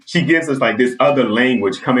she gives us like this other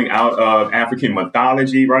language coming out of African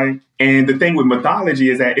mythology, right? And the thing with mythology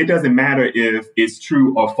is that it doesn't matter if it's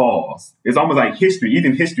true or false. It's almost like history.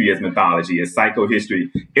 Even history is mythology, is psychohistory.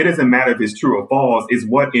 It doesn't matter if it's true or false. It's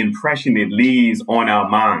what impression it leaves on our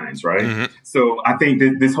minds, right? Mm-hmm. So I think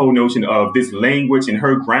this whole notion of this language and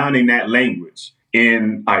her grounding that language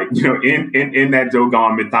in that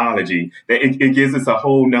Dogon mythology, that it gives us a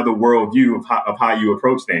whole nother worldview of how you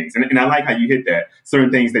approach things. And I like how you hit that.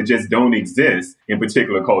 Certain things that just don't exist in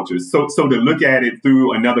particular cultures. So to look at it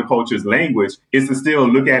through another culture's language is to still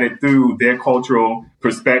look at it through their cultural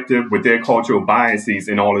perspective with their cultural biases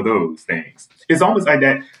and all of those things. It's almost like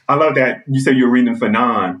that. I love that you said you're reading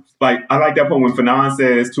Fanon. Like, I like that point when Fanon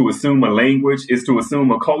says to assume a language is to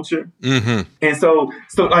assume a culture. Mm-hmm. And so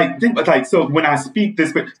when I speak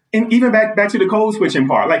this, and even back to the code switching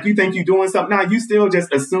part, like you think you're doing something now, you still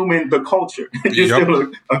just assuming the culture. You're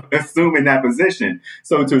still assuming that position.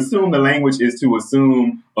 So to assume the language is to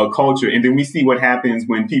assume a culture. And then we see what happens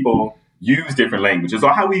when people use different languages,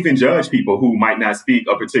 or how we even judge people who might not speak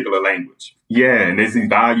a particular language. Yeah, and there's these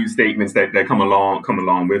value statements that come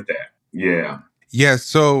along with that. Yeah. Yeah,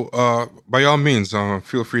 so by all means,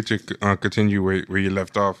 feel free to continue where you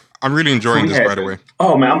left off. I'm really enjoying this, by the way.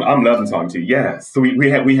 Oh man, I'm loving talking to you. Yeah. So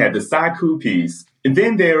we had the Saku piece, and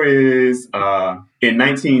then there is in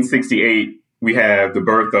 1968 we have the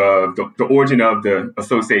birth of the origin of the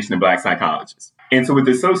Association of Black Psychologists. And so with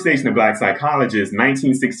the Association of Black Psychologists,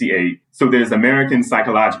 1968, so there's American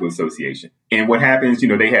Psychological Association. And what happens,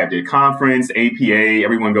 they have their conference, APA,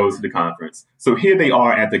 everyone goes to the conference. So here they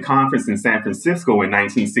are at the conference in San Francisco in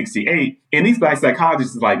 1968. And these Black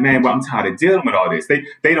psychologists are like, man, well, I'm tired of dealing with all this.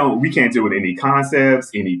 We can't deal with any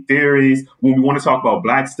concepts, any theories. When we want to talk about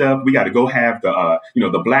Black stuff, we got to go have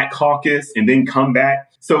the Black Caucus and then come back.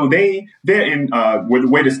 So they're in where the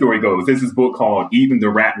way the story goes. There's this book called Even the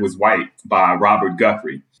Rat Was White by Robert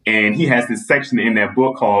Guthrie. And he has this section in that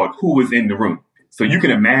book called Who Was in the Room? So you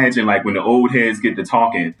can imagine, like, when the old heads get to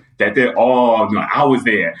talking, that they're all, I was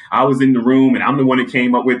there. I was in the room, and I'm the one that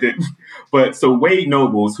came up with it. But so Wade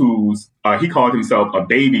Nobles, he called himself a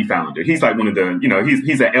baby founder. He's like one of the,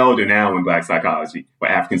 he's an elder now in Black psychology or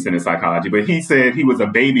African-centered psychology. But he said he was a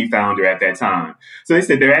baby founder at that time. So they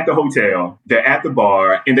said they're at the hotel, they're at the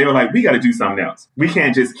bar, and they were like, we got to do something else. We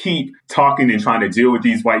can't just keep talking and trying to deal with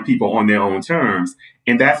these white people on their own terms.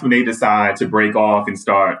 And that's when they decide to break off and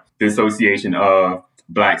start the Association of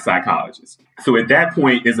Black Psychologists. So at that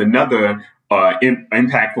point is another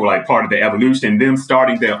impactful like part of the evolution, them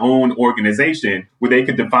starting their own organization where they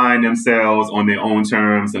could define themselves on their own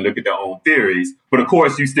terms and look at their own theories. But of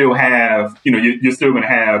course, you still have, you're still going to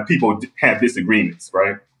have people have disagreements,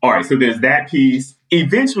 right? All right, so there's that piece.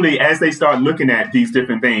 eventually, as they start looking at these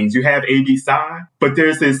different things, you have A.B. Psi, but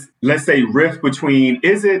there's this, let's say, rift between,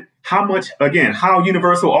 is it how much, again, how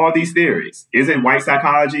universal are these theories? Is it white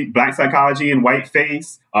psychology, black psychology, and white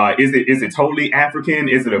face? Is it totally African?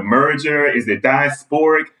 Is it a merger? Is it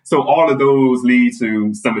diasporic? So all of those lead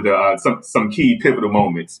to some of the some key pivotal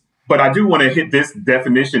moments. But I do want to hit this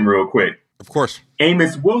definition real quick. Of course.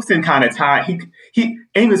 Amos Wilson kind of tied.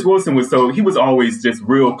 Amos Wilson he was always just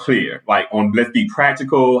real clear, like on let's be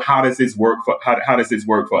practical. How does this work for how does this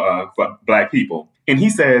work for Black people? And he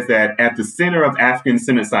says that at the center of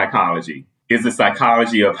African-centered psychology is the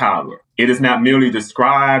psychology of power. It does not merely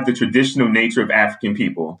describe the traditional nature of African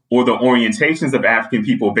people or the orientations of African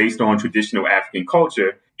people based on traditional African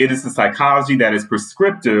culture. It is a psychology that is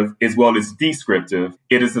prescriptive as well as descriptive.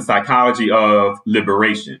 It is a psychology of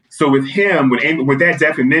liberation. So with him, with that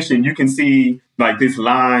definition, you can see like this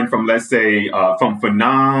line from, let's say, from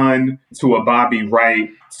Fanon to a Bobby Wright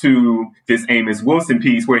to this Amos Wilson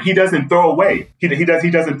piece, where he doesn't throw away. He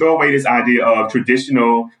doesn't throw away this idea of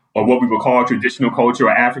traditional, or what we would call traditional culture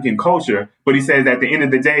or African culture. But he says at the end of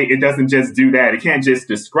the day, it doesn't just do that. It can't just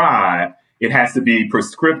describe. It has to be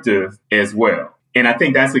prescriptive as well. And I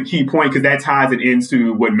think that's a key point because that ties it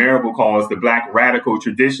into what Marable calls the Black radical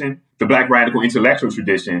tradition, the Black radical intellectual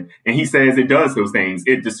tradition. And he says it does those things.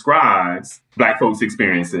 It describes Black folks'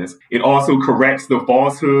 experiences. It also corrects the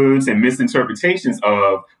falsehoods and misinterpretations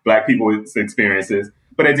of Black people's experiences.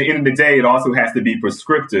 But at the end of the day, it also has to be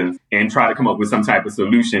prescriptive and try to come up with some type of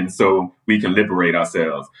solution so we can liberate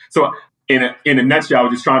ourselves. So in a nutshell, I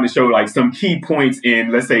was just trying to show like some key points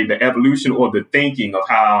in, let's say, the evolution or the thinking of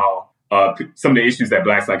how some of the issues that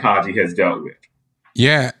Black psychology has dealt with.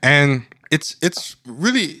 Yeah, and it's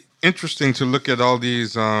really interesting to look at all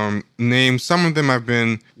these names. Some of them I've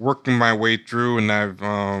been working my way through, and I've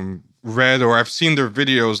read or I've seen their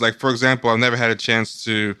videos. Like, for example, I've never had a chance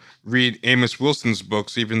to read Amos Wilson's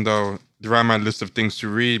books, even though they're on my list of things to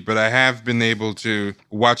read. But I have been able to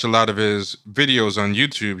watch a lot of his videos on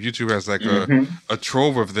YouTube. YouTube has like a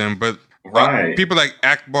trove of them, but right. People like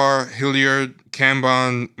Akbar, Hilliard,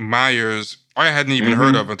 Kanban, Myers, I hadn't even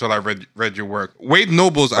heard of until I read your work. Wade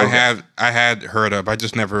Nobles, okay. I had heard of. I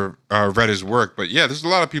just never read his work. But yeah, there's a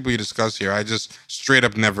lot of people you discuss here. I just straight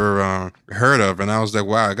up never heard of, and I was like,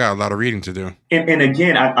 wow, I got a lot of reading to do. And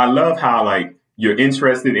again, I love how like you're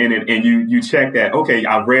interested in it, and you check that. Okay,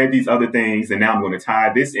 I've read these other things, and now I'm going to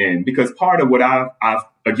tie this in, because part of what I've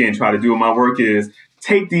again tried to do in my work is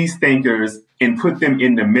take these thinkers and put them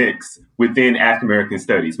in the mix within African American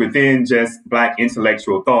studies, within just Black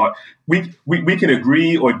intellectual thought. We can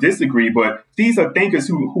agree or disagree, but these are thinkers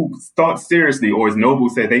who thought seriously, or as Noble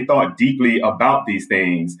said, they thought deeply about these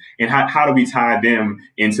things. And how do we tie them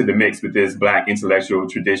into the mix with this Black intellectual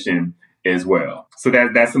tradition as well? So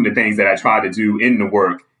that's some of the things that I try to do in the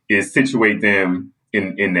work, is situate them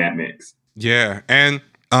in that mix. Yeah. And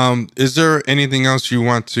is there anything else you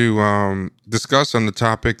want to discuss on the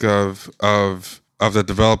topic of the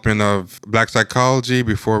development of Black psychology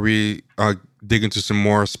before we dig into some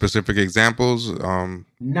more specific examples? I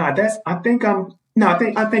think a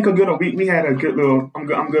good one. We had a good little. I'm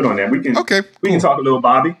good on that. We can can talk a little,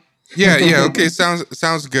 Bobby. Yeah. Okay.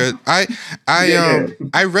 Sounds good. I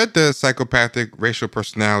read the Psychopathic Racial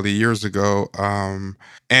Personality years ago,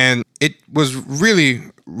 and it was really,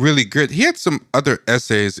 really good. He had some other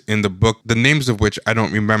essays in the book, the names of which I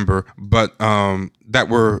don't remember, but that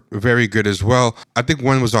were very good as well. I think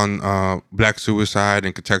one was on Black suicide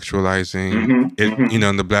and contextualizing it,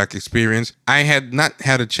 in the Black experience. I had not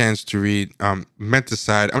had a chance to read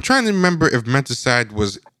Menticide. I'm trying to remember if Menticide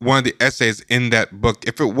was one of the essays in that book.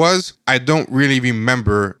 If it was, I don't really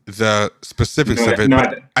remember the specifics of it.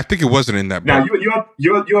 But I think it wasn't in that book. Now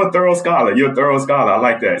you're a thorough scholar. You're a thorough scholar. I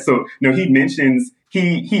like that. So he mentions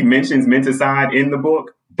Menticide in the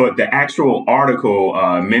book, but the actual article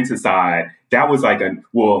Menticide, that was like that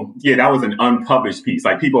was an unpublished piece.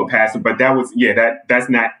 Like people passed it, but that's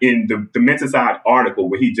not in the Menticide article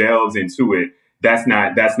where he delves into it. That's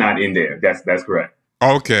not in there. That's correct.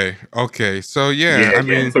 Okay. So I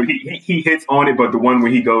mean, so he hits on it, but the one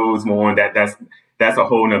where he goes more on that's a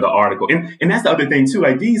whole nother article. And that's the other thing too.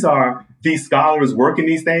 Like these scholars working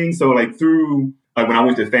these things. So like through when I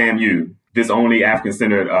went to FAMU, this only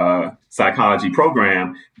African-centered psychology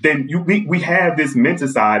program, then we have this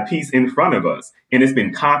Menticide piece in front of us, and it's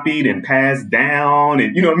been copied and passed down,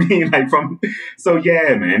 and you know what I mean, like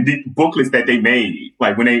the booklets that they made,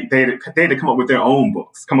 like when they had to come up with their own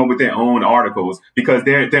books, come up with their own articles, because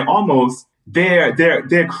they're almost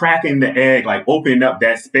they're cracking the egg, like opening up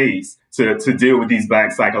that space to deal with these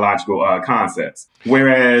Black psychological concepts.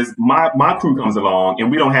 Whereas my crew comes along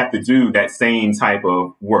and we don't have to do that same type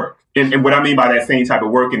of work. And what I mean by that same type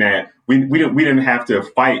of work in that we didn't have to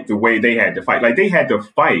fight the way they had to fight. Like they had to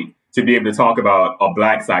fight to be able to talk about a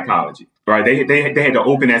Black psychology, right? They had to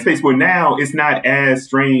open that space. Well, now it's not as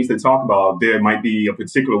strange to talk about. There might be a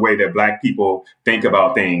particular way that Black people think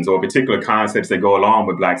about things or particular concepts that go along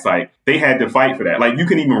with Black psych. They had to fight for that. Like they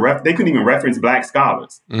couldn't even reference Black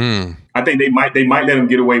scholars. I think they might let them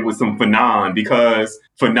get away with some Fanon, because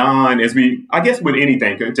Fanon, I guess with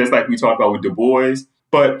anything, just like we talked about with Du Bois.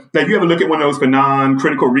 But like, you ever look at one of those Fanon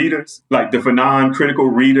critical readers, like the Fanon critical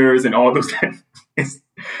readers and all those things?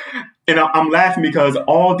 And I'm laughing because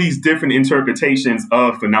all these different interpretations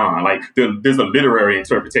of Fanon, like there's a literary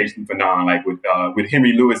interpretation of Fanon, like with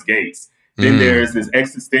Henry Louis Gates. Then there's this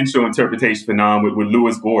existential interpretation of Fanon with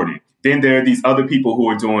Lewis Gordon. Then there are these other people who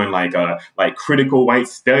are doing like critical white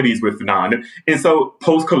studies with Fanon. And so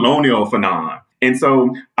post-colonial Fanon. And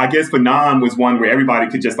so I guess Fanon was one where everybody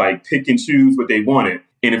could just like pick and choose what they wanted.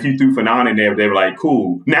 And if you threw Fanon in there, they were like,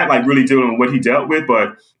 cool. Not like really dealing with what he dealt with,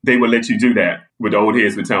 but they would let you do that, what the old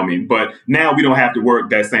heads would tell me. But now we don't have to work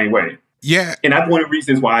that same way. Yeah. And that's one of the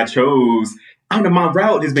reasons why I chose, I don't know, my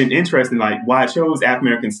route has been interesting, like why I chose African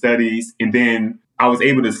American studies. And then I was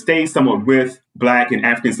able to stay somewhat with Black and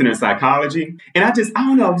African-centered psychology. And I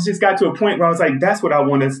don't know, it just got to a point where I was like, that's what I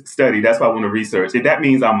want to study. That's what I want to research. If that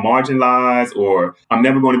means I'm marginalized or I'm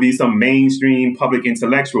never going to be some mainstream public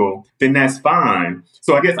intellectual, then that's fine.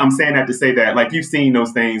 So I guess I'm saying that to say that, like, you've seen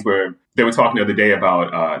those things where they were talking the other day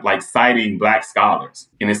about like citing Black scholars.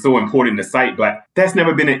 And it's so important to cite Black. That's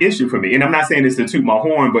never been an issue for me. And I'm not saying this to toot my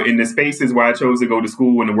horn, but in the spaces where I chose to go to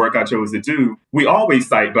school and the work I chose to do, we always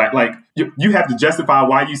cite Black. Like you have to justify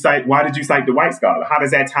why did you cite the white scholar? How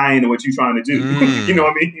does that tie into what you're trying to do? You know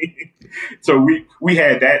what I mean? So we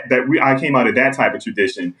had I came out of that type of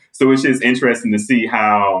tradition. So it's just interesting to see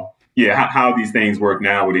how these things work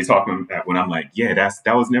now, where they talking about that when I'm like,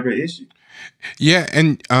 that was never an issue. Yeah,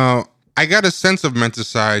 and I got a sense of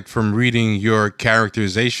menticide from reading your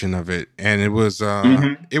characterization of it, and it was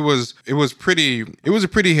it was a pretty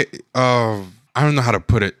I don't know how to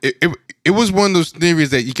put it. It was one of those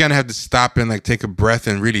theories that you kind of have to stop and like take a breath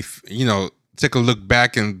and really take a look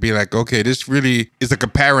back and be like, okay, this really is like a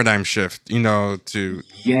paradigm shift, to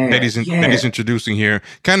that he's introducing here.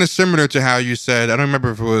 Kind of similar to how you said, I don't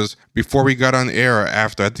remember if it was before we got on air or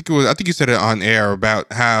after. I think you said it on air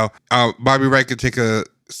about how Bobby Wright could take a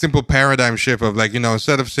simple paradigm shift of like,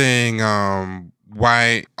 instead of saying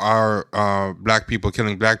why are Black people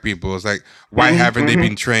killing Black people, it's like, why haven't they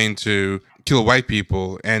been trained to kill white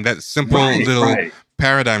people? And that simple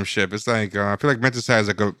paradigm shift, it's like I feel like menticide is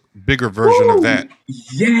like a bigger version of that.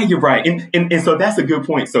 Yeah, you're right, and so that's a good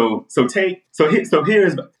point. So here's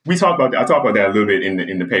I talk about that a little bit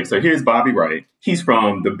in the paper. So here's Bobby Wright. He's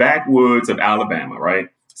from the backwoods of Alabama, right?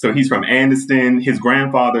 So he's from Anderson. His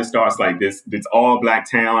grandfather starts like this all Black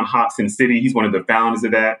town, Hobson City. He's one of the founders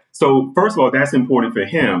of that. So first of all, that's important for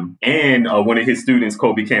him and one of his students,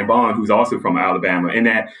 Kobe Cambon, who's also from Alabama, in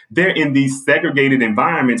that they're in these segregated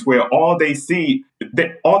environments where all they see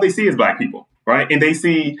is Black people. Right. And they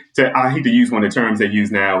see, I hate to use one of the terms they use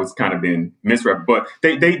now, it's kind of been misrepresented, but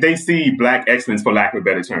they see Black excellence, for lack of a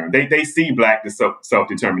better term. They see Black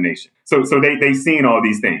self-determination. So they seen all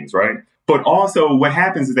these things. Right. But also what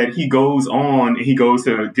happens is that he goes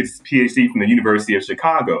to get his PhD from the University of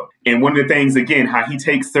Chicago. And one of the things, again, how he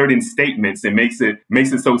takes certain statements and makes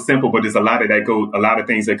it so simple, but there's a lot of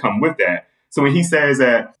things that come with that. So when he says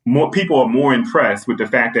that more people are more impressed with the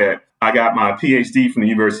fact that I got my PhD from the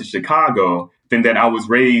University of Chicago than that I was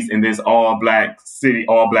raised in this all black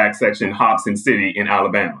section, Hobson City in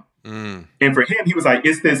Alabama. And for him, he was like,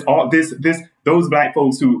 it's those Black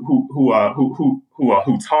folks who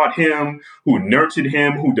taught him, who nurtured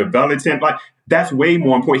him, who developed him. Like, that's way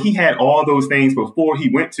more important. He had all those things before he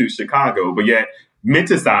went to Chicago, but yet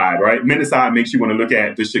menticide, right? Menticide makes you want to look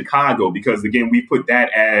at the Chicago, because again, we put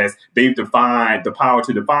that as they've defined, the power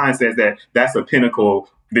to define says that that's a pinnacle,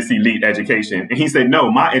 this elite education. And he said,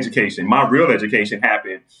 no, my real education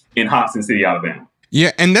happened in Hobson City, Alabama.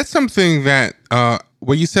 Yeah, and that's something that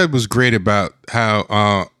what you said was great about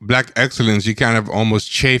how Black excellence, you kind of almost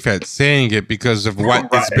chafe at saying it because of what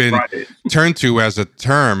it's been turned to as a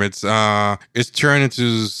term. It's turned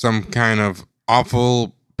into some kind of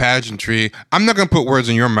awful pageantry. I'm not going to put words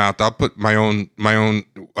in your mouth. I'll put my own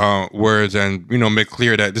words and, make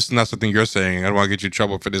clear that this is not something you're saying. I don't want to get you in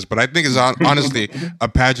trouble for this, but I think it's honestly a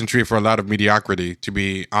pageantry for a lot of mediocrity, to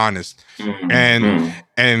be honest. And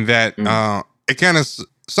that it kind of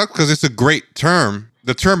sucks because it's a great term.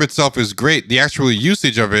 The term itself is great. The actual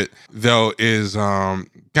usage of it, though, is kind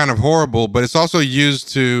of horrible, but it's also used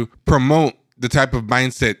to promote the type of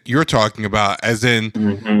mindset you're talking about, as in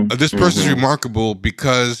this person's remarkable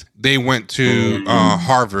because they went to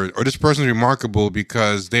Harvard, or this person's remarkable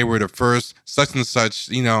because they were the first such and such,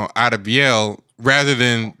 out of Yale, rather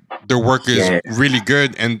than their work is really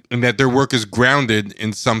good and that their work is grounded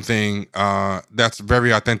in something that's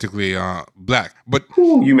very authentically Black. But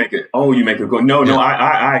you make it good. No,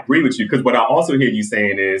 I agree with you, because what I also hear you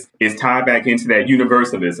saying is tied back into that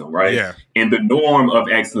universalism, right? Yeah. And the norm of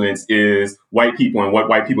excellence is white people and what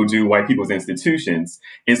white people do, white people's institutions.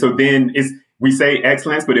 And so then we say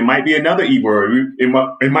excellence, but it might be another E word.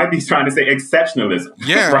 It might be trying to say exceptionalism.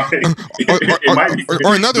 Yeah. Right?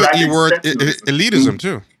 or another E word, elitism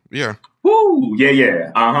too. Yeah. Woo!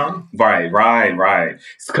 Yeah. Right.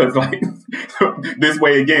 Because this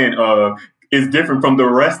way again, is different from the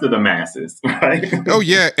rest of the masses, right? Oh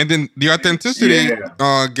yeah, and then the authenticity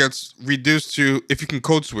gets reduced to if you can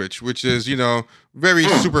code switch, which is very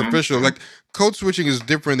superficial. Like code switching is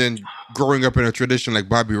different than growing up in a tradition like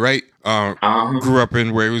Bobby Wright grew up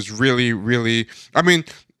in, where it was really, really. I mean,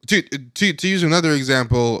 to use another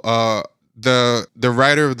example, the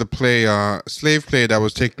writer of the play, slave play that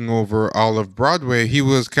was taking over all of Broadway, he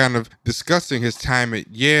was kind of discussing his time at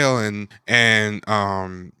Yale and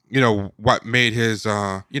what made his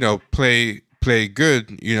play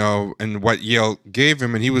good, and what Yale gave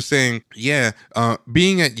him. And he was saying,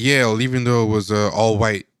 being at Yale, even though it was all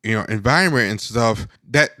white, environment and stuff,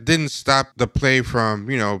 that didn't stop the play from,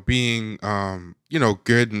 being,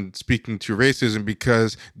 good and speaking to racism,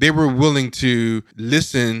 because they were willing to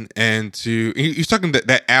listen and to, he's talking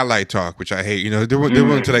that ally talk, which I hate, they're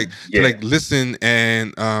willing to listen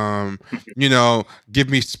and, give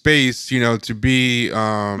me space, to be,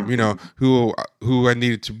 who I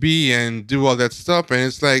needed to be and do all that stuff. And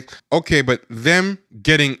it's like, okay, but them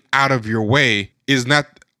getting out of your way is not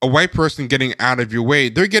a white person getting out of your way.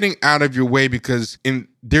 They're getting out of your way because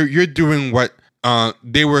you're doing what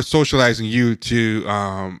they were socializing you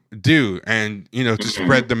to do, and to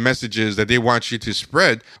spread the messages that they want you to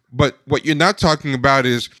spread. But what you're not talking about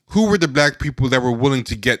is who were the Black people that were willing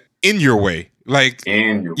to get in your way. Like, who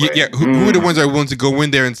are the ones that are willing to go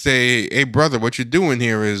in there and say, "Hey, brother, what you're doing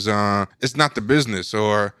here is it's not the business,"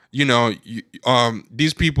 or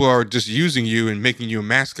these people are just using you and making you a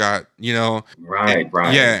mascot. Right.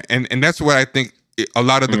 Yeah, and that's what I think a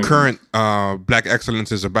lot of the current Black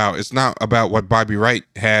excellence is about. It's not about what Bobby Wright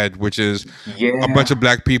had, which is a bunch of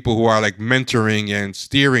Black people who are like mentoring and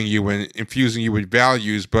steering you and infusing you with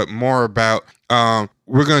values, but more about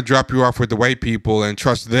we're going to drop you off with the white people and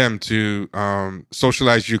trust them to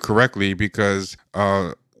socialize you correctly, because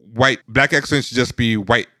Black excellence should just be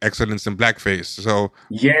white excellence in blackface. So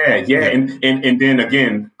and then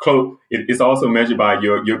again, it's also measured by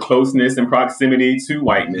your closeness and proximity to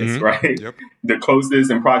whiteness, right? Yep. The closeness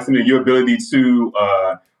and proximity, your ability to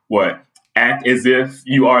act as if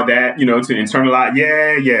you are that, to internalize.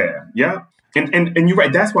 Yeah. And you're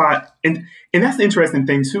right. That's why, and that's the interesting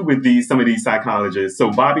thing too with some of these psychologists.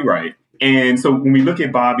 So Bobby Wright. And so when we look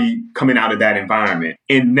at Bobby coming out of that environment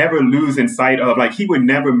and never losing sight of, like, he would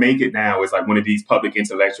never make it now as like one of these public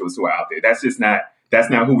intellectuals who are out there. That's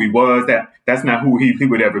not who he was. That's not who he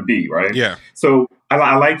would ever be. Right. Yeah. So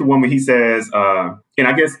I like the one where he says, and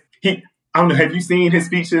I guess I don't know, have you seen his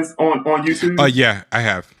speeches on YouTube? Yeah, I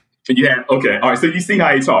have. Yeah. Okay. All right. So you see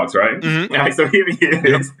how he talks, right? Mm-hmm. All right, so here he is.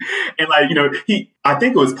 Yep. And I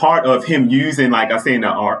think it was part of him using, like I say in the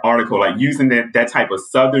article, like using that type of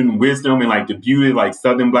Southern wisdom and like the beauty of like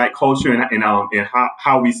Southern Black culture and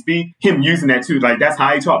how we speak, him using that too. Like that's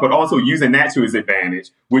how he talk, but also using that to his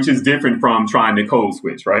advantage, which is different from trying to code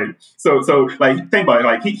switch, right? So like think about it,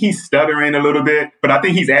 like he's stuttering a little bit, but I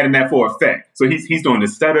think he's adding that for effect. So he's doing the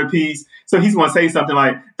stutter piece. So he's going to say something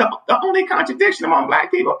like, the only contradiction among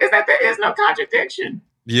Black people is that there is no contradiction.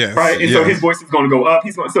 Yes. Right. And so his voice is going to go up.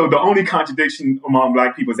 So the only contradiction among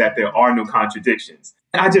Black people is that there are no contradictions.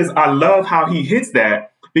 And I love how he hits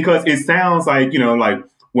that, because it sounds like,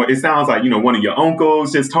 it sounds like, one of your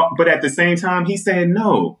uncles just talk. But at the same time, he's saying,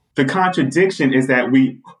 no, the contradiction is that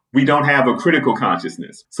we don't have a critical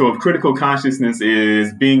consciousness. So if critical consciousness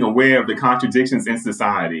is being aware of the contradictions in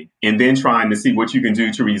society and then trying to see what you can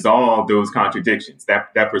do to resolve those contradictions,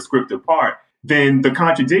 that prescriptive part, then the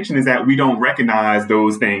contradiction is that we don't recognize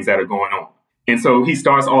those things that are going on. And so he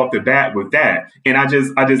starts off the bat with that. And I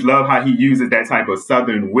just love how he uses that type of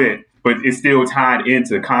Southern wit, but it's still tied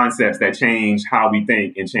into concepts that change how we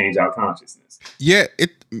think and change our consciousness. Yeah,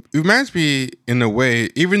 it reminds me in a way,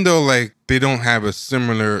 even though like they don't have a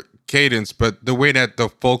similar cadence, but the way that the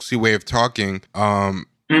folksy way of talking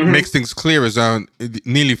makes things clear is on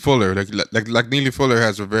Neely Fuller. Like Neely Fuller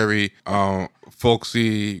has a very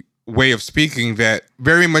folksy way of speaking that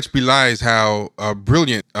very much belies how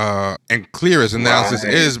brilliant and clear his analysis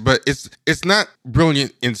is, but it's not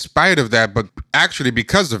brilliant in spite of that, but actually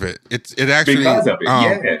because of it. It actually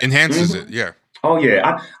enhances it. Yeah. Oh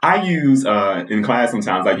yeah. I use in class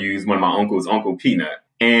sometimes I use one of my uncles, Uncle Peanut.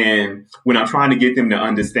 And when I'm trying to get them to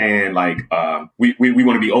understand, like, we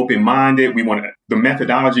want to be open-minded. The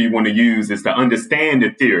methodology we want to use is to understand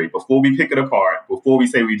the theory before we pick it apart, before we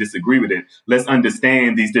say we disagree with it. Let's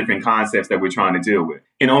understand these different concepts that we're trying to deal with.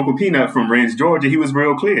 And Uncle Peanut from Rennes, Georgia, he was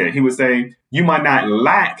real clear. He would say, you might not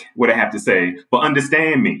like what I have to say, but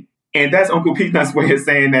understand me. And that's Uncle Peanut's way of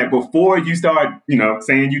saying that before you start,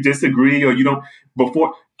 saying you disagree or you don't,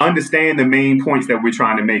 before understand the main points that we're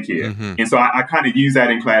trying to make here. Mm-hmm. And so I kind of use that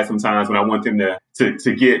in class sometimes when I want them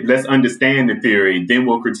to get, let's understand the theory, then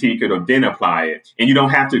we'll critique it or then apply it. And you don't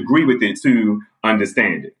have to agree with it to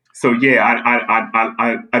understand it. So yeah,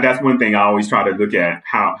 I that's one thing I always try to look at,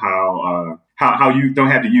 how you don't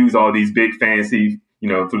have to use all these big fancy,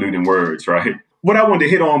 falutin words, right? What I wanted to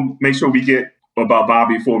hit on, make sure we get about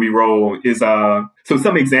Bobby before we roll is so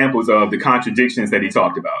some examples of the contradictions that he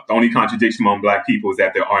talked about. The only contradiction among Black people is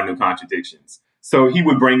that there are no contradictions. So he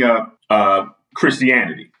would bring up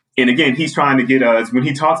Christianity. And again, he's trying to get us, when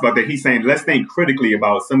he talks about that, he's saying, let's think critically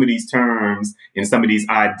about some of these terms and some of these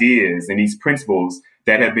ideas and these principles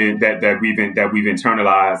that have been that we've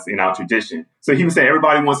internalized in our tradition. So he would say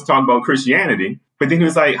everybody wants to talk about Christianity, but then he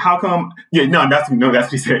was like, how come? Yeah, that's what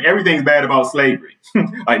he said. Everything's bad about slavery.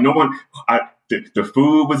 Like the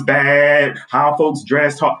food was bad, how folks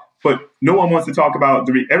dressed, but no one wants to talk about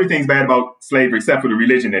everything's bad about slavery except for the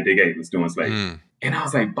religion that they gave us during slavery. And I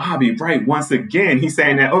was like, Bobby, right? Once again, he's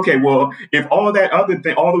saying that, okay, well, if all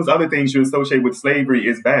those other things you associate with slavery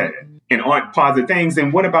is bad and aren't positive things,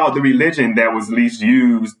 then what about the religion that was least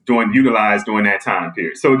utilized during that time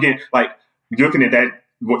period? So again, like looking at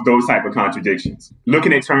those type of contradictions,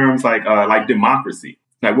 looking at terms like democracy.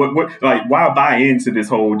 Like why buy into this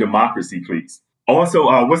whole democracy, please? Also,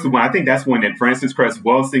 what's the one? I think that's one that Frances Cress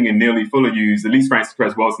Welsing and Neely Fuller used, at least Frances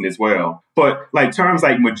Cress Welsing as well. But like terms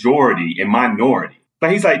like majority and minority.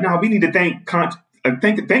 Like he's like, no, we need to think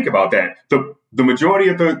about that. The majority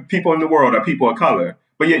of the people in the world are people of color,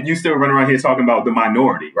 but yet you still run around here talking about the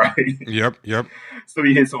minority, right? Yep. So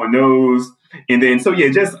he hits on those. And then, so yeah,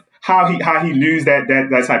 just how he used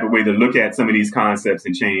that type of way to look at some of these concepts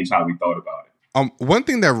and change how we thought about it. One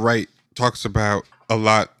thing that Wright talks about a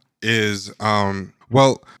lot is,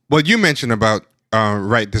 what you mentioned about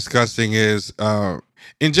Wright discussing is,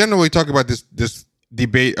 in general, we talk about this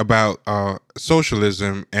debate about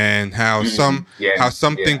socialism and how some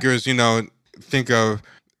thinkers,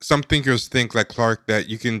 some thinkers think like Clark that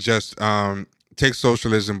you can just take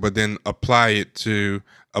socialism but then apply it to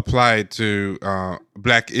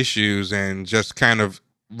Black issues and just kind of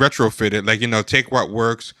retrofit it, like take what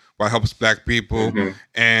works, what helps Black people,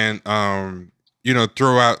 and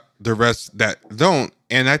throw out the rest that don't.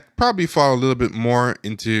 And I probably fall a little bit more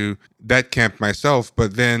into that camp myself.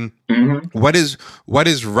 But then, what is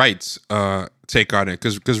Wright's take on it?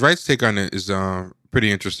 Because Wright's take on it is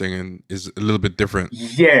pretty interesting and is a little bit different.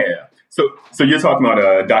 Yeah. So you're talking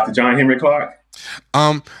about Dr. John Henrik Clarke?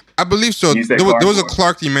 I believe so. There was a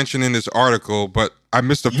Clarke you mentioned in this article, but I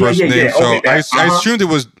missed the first name. Yeah. So okay, I assumed it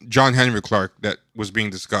was John Henrik Clarke that was being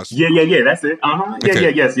discussed. Yeah. That's it.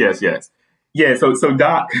 Okay. Yes. Yeah. So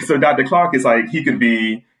Dr. Clarke is like, he could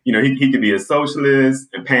be, he could be a socialist,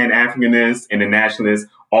 a Pan-Africanist, and a nationalist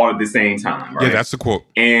all at the same time, right? Yeah, that's the quote.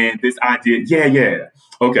 And this idea, yeah.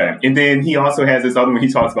 Okay. And then he also has this other one.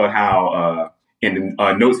 He talks about how in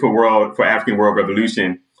Notes for African World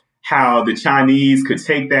Revolution, how the Chinese could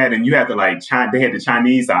take that and you have to they had to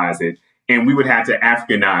Chinese-ize it, and we would have to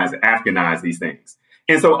Africanize these things.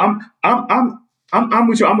 And so I'm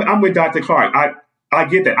with you. I'm with Dr. Clarke. I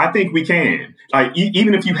get that. I think we can. Like,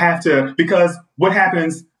 even if you have to, because what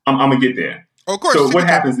happens, I'm going to get there. Of course. So what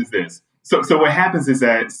happens is this. So what happens is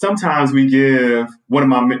that sometimes we give, one of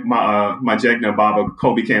my Jegna Baba,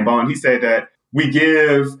 Kobe Kambon, he said that we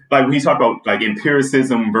give, like when he talked about like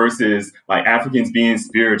empiricism versus like Africans being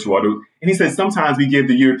spiritual, and he said sometimes we give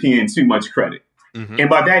the European too much credit. And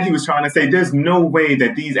by that, he was trying to say there's no way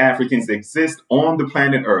that these Africans exist on the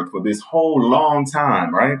planet Earth for this whole long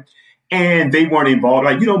time, right? And they weren't involved.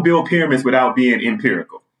 Like, you don't build pyramids without being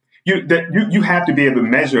empirical. You have to be able to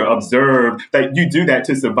measure, observe, that you do that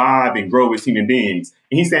to survive and grow as human beings.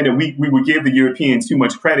 And he's saying that we would give the Europeans too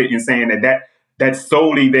much credit in saying that's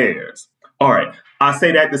solely theirs. All right. I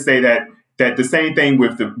say that to say that that the same thing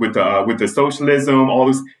with the socialism, all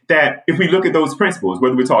this, that if we look at those principles,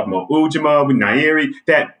 whether we're talking about Ujamaa, with Nyeri,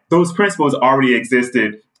 that those principles already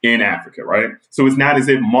existed in Africa, right? So it's not as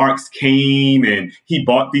if Marx came and he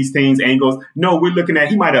bought these things, angles. No, we're looking at,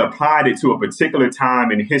 he might have applied it to a particular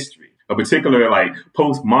time in history, a particular like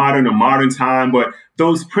postmodern or modern time, but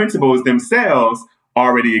those principles themselves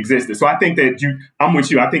already existed. So I think that I'm with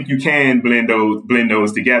you. I think you can blend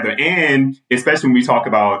those together. And especially when we talk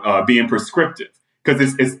about being prescriptive,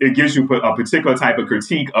 because it gives you a particular type of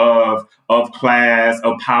critique of class,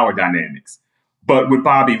 of power dynamics. But with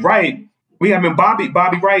Bobby Wright, Bobby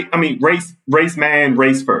Wright, I mean, race man,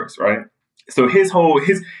 race first, right? So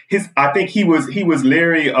I think he was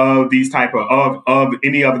leery of these type of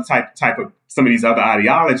any other type of some of these other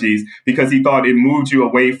ideologies, because he thought it moved you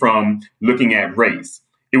away from looking at race.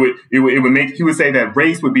 He would say that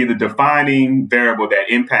race would be the defining variable that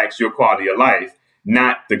impacts your quality of life,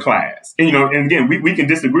 not the class. And and again, we can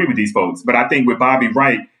disagree with these folks, but I think with Bobby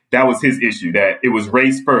Wright, that was his issue, that it was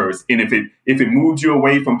race first. And if it moved you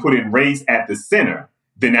away from putting race at the center,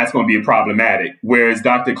 then that's going to be problematic. Whereas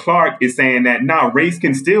Dr. Clark is saying that race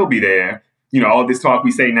can still be there. All this talk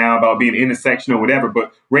we say now about being intersectional or whatever,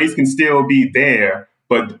 but race can still be there.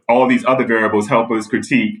 But all these other variables help us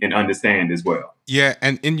critique and understand as well. Yeah.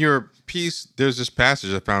 And in your piece, there's this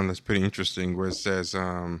passage I found that's pretty interesting where it says,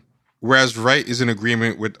 whereas Wright is in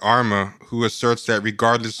agreement with Arma, who asserts that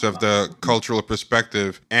regardless of the cultural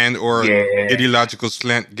perspective and or ideological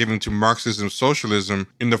slant given to Marxism socialism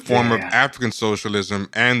in the form of African socialism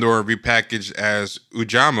and or repackaged as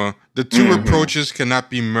Ujamaa, the two approaches cannot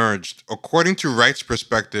be merged. According to Wright's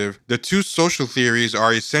perspective, the two social theories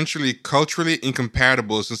are essentially culturally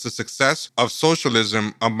incompatible, since the success of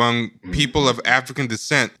socialism among people of African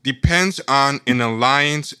descent depends on an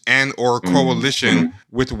alliance and or coalition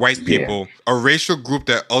with white people, a racial group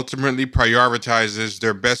that ultimately prioritizes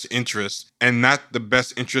their best interests and not the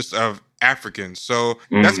best interests of Africans. So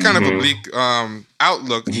that's kind of a bleak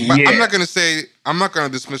outlook. But I'm not going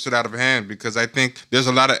to dismiss it out of hand, because I think there's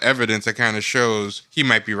a lot of evidence that kind of shows he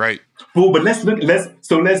might be right. Well, but let's do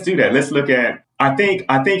that. Let's look at, I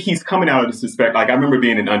think he's coming out of this respect. Like, I remember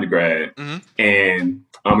being an undergrad, and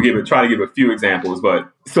I'm gonna try to give a few examples, but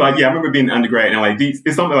so I remember being an undergrad, and like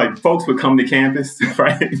it's something like folks would come to campus,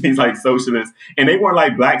 right? These like socialists, and they weren't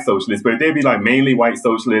like black socialists, but they'd be like mainly white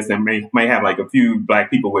socialists, and might have like a few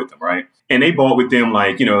black people with them, right? And they brought with them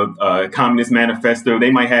like Communist Manifesto.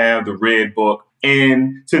 They might have the Red Book.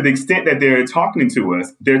 And to the extent that they're talking to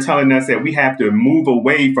us, they're telling us that we have to move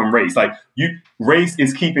away from race. Like race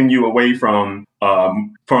is keeping you away from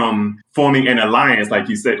forming an alliance, like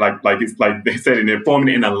you said, like it's like they said, and they're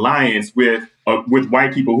forming an alliance with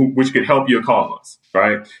white people which could help your cause,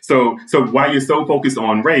 right? So while you're so focused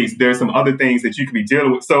on race, there's some other things that you could be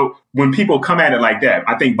dealing with. So when people come at it like that,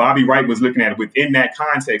 I think Bobby Wright was looking at it within that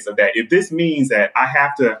context of that. If this means that I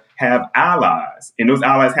have to have allies, and those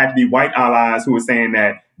allies have to be white allies who are saying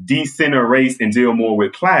that decenter race and deal more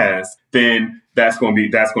with class, then that's going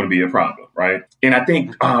to be a problem, right? And I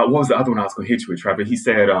think what was the other one I was going to hit you with, Trevor? He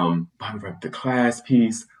said Bobby Wright, the class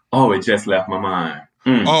piece. Oh, it just left my mind.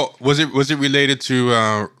 Oh, was it related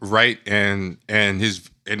to Wright and his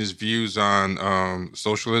views on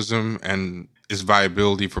socialism and its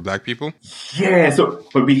viability for Black people? Yeah. So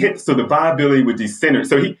the viability with decenter.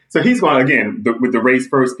 So he's going again with the race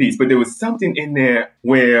first piece, but there was something in there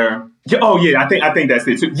where. I think that's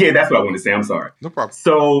it too. Yeah, that's what I want to say. I'm sorry. No problem.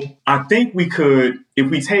 So I think we could, if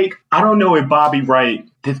we take, I don't know if Bobby Wright,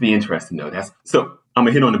 this would be interesting though. I'm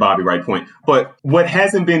gonna hit on the Bobby Wright point. But what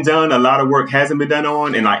hasn't been done, a lot of work hasn't been done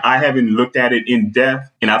on, and I haven't looked at it in depth,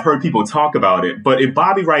 and I've heard people talk about it. But if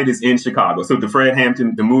Bobby Wright is in Chicago, so the Fred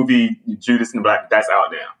Hampton, the movie Judas and the Black, that's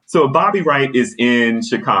out now. So if Bobby Wright is in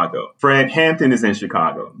Chicago, Fred Hampton is in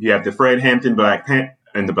Chicago. You have the Fred Hampton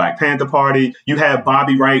and the Black Panther Party. You have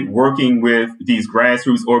Bobby Wright working with these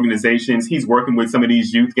grassroots organizations. He's working with some of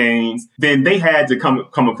these youth gangs. Then they had to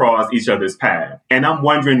come across each other's path. And I'm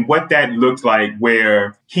wondering what that looked like,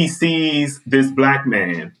 where he sees this Black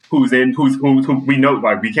man who we know,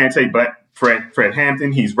 like, we can't take Fred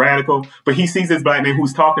Hampton, he's radical, but he sees this Black man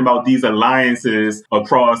who's talking about these alliances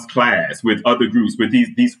across class with other groups, with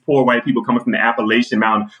these poor white people coming from the Appalachian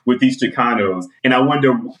Mountain, with these Chicanos. And I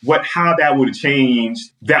wonder how that would have changed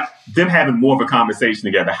them having more of a conversation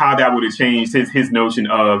together, how that would have changed his notion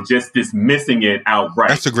of just dismissing it outright.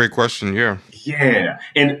 That's a great question. Yeah. Yeah.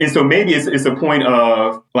 And so maybe it's a point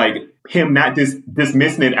of like, him not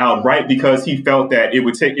dismissing it outright because he felt that it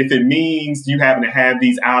would take, if it means you having to have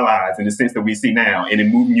these allies in the sense that we see now, and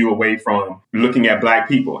then moving you away from looking at Black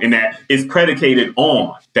people, and that it's predicated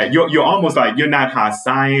on that you're almost like you're not high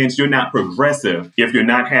science, you're not progressive if you're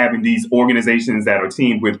not having these organizations that are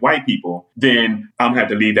teamed with white people, then I'm gonna have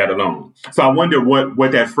to leave that alone. So I wonder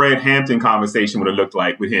what that Fred Hampton conversation would have looked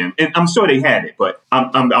like with him, and I'm sure they had it, but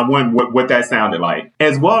I wonder what that sounded like.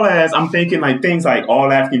 As well as I'm thinking like things like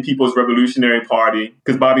All African People's Revolutionary Party,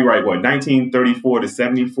 because Bobby Wright, 1934 to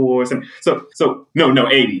 74, so no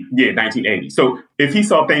 80, yeah, 1980. So if he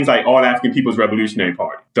saw things like All African People's Revolutionary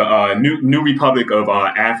Party, the New Republic of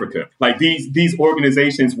Africa, like these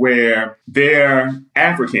organizations where they're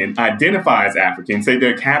African, identify as African, say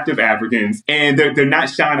they're captive Africans, and they're not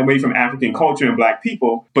shying away from African culture and Black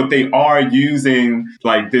people, but they are using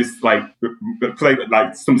like this, like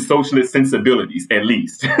some socialist sensibilities at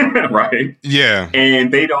least, right? Yeah.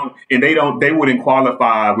 And they wouldn't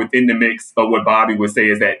qualify within the mix of what Bobby would say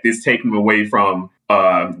is that this taking them away from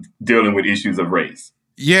dealing with issues of race.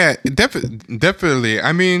 Yeah, definitely.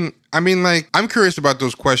 I mean, like, I'm curious about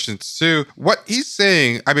those questions too. What he's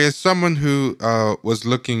saying, I mean, as someone who was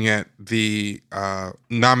looking at the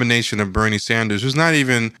nomination of Bernie Sanders, who's not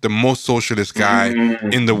even the most socialist guy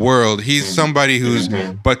in the world, he's somebody who's,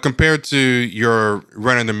 but compared to your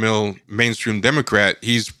run-of-the-mill mainstream Democrat,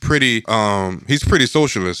 he's pretty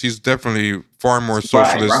socialist. He's definitely far more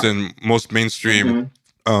socialist than most mainstream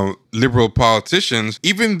liberal politicians.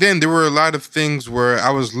 Even then, there were a lot of things where I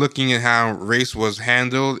was looking at how race was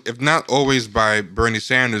handled, if not always by Bernie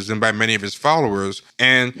Sanders, then by many of his followers.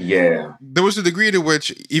 And there was a degree to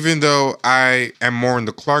which, even though I am more in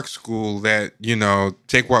the Clark school that,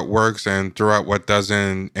 take what works and throw out what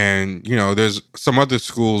doesn't. And, there's some other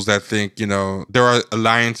schools that think, there are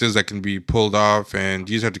alliances that can be pulled off and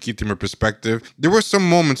you just have to keep them in perspective. There were some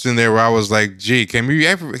moments in there where I was like, gee, can we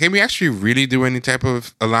actually really do any type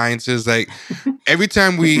of alliances? Like every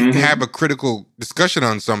time we have a critical discussion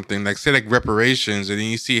on something, like say like reparations, and then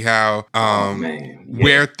you see how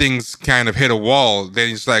where things kind of hit a wall,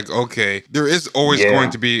 then it's like, okay, there is always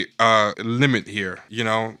going to be a limit here,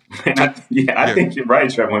 I think you're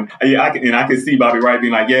right, Trevor. I can see Bobby Wright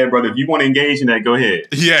being like, yeah, brother, if you want to engage in that, go ahead.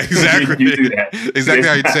 Yeah, exactly. you do that. Exactly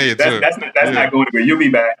how you'd say it too. That's not going anywhere. You'll be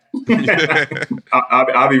back.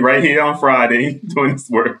 I'll be right here on Friday doing this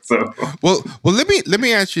work. So well, let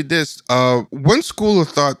me ask you this. One school of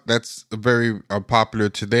thought that's very popular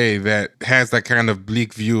today that has that kind of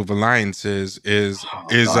bleak view of alliances is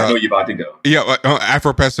I know you're about to go. Yeah,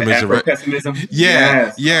 Afro-pessimism. Afro-pessimism? Right?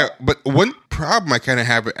 Yeah. But one problem I kind of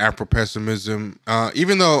have with Afro-pessimism,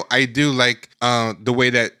 even though I do like the way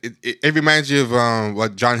that it reminds you of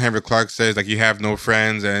what John Henrik Clarke says, like you have no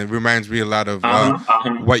friends, and it reminds me a lot of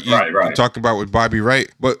what you talked about with Bobby Wright.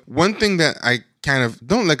 But one thing that I kind of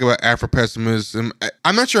don't like about Afro-pessimism,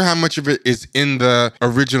 I'm not sure how much of it is in the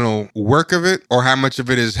original work of it or how much of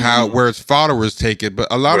it is where its followers take it, but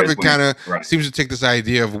a lot of it kind of seems to take this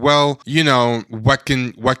idea of, well, what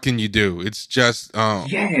can you do? It's just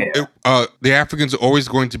the Africans are always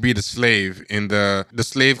going to be the slave in the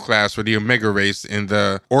slave class or the Omega race in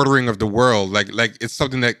the ordering of the world, like it's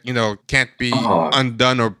something that can't be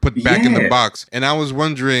undone or put back in the box. And I was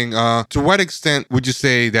wondering, to what extent would you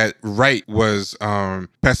say that Wright was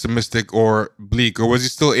pessimistic or bleak, or was he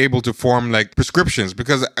still able to form like prescriptions?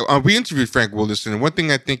 Because we interviewed Frank Wilderson, and one thing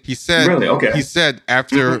I think he said, he said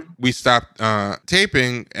after we stopped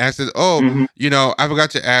taping, I said, I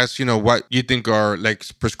forgot to ask, what you think are like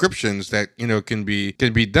prescriptions that can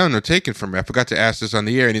be done or taken from it. I forgot to ask this on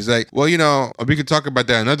the air, and he's like, well, we could talk about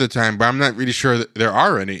that another time, but I'm not really sure that there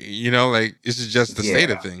are any. Like this is just the state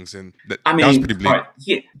of things, and that was pretty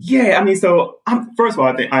bleak. I mean, so first of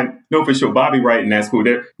all, I know for sure Bobby Wright in that school,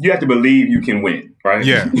 you have to believe you can win, right?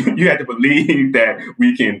 Yeah. You have to believe that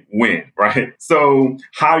we can win, right? So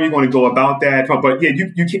how are you going to go about that? But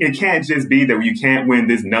it can't just be that you can't win.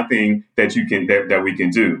 There's nothing that you can that we can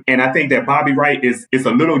do. And I think that Bobby Wright is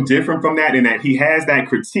a little different from that in that he has that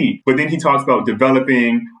critique, but then he talks about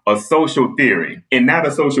developing a social theory, and not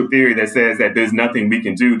a social theory that says that there's nothing we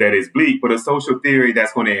can do that is bleak, but a social theory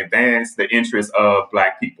that's going to advance the interests of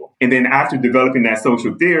Black people. And then after developing that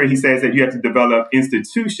social theory, he says that you have to develop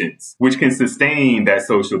institutions which can sustain that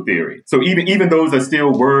social theory. So even those are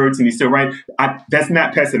still words, and he's still right. That's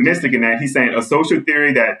not pessimistic in that. He's saying a social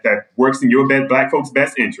theory that works in your Black folks'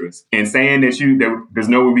 best interest, and saying that there's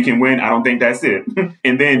no way we can win. I don't think that's it.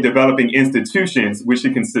 And then developing institutions which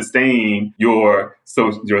can sustain your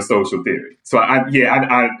your social theory. So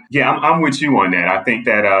I'm with you on that. I think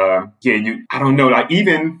that I don't know, like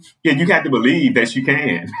even you have to believe that you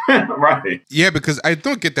can, right? Yeah, because I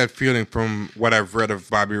don't get that feeling from what I've read of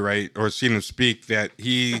Bobby Wright or seen him speak that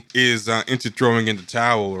he is into throwing in the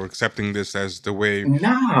towel or accepting this as the way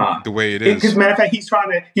it is. Because matter of fact, he's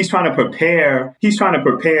trying to prepare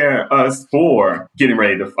us for getting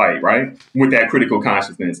ready to fight, right? With that critical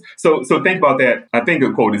consciousness. So think about that. I think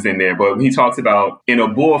a quote is in there, but he talks about in a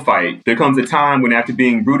bullfight, there comes a time when after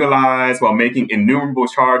being brutalized while making innumerable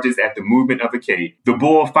charges at the movement of a cape, the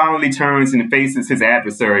bull finally turns and faces his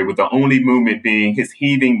adversary with the only movement being his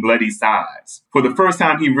heaving bloody sides. For the first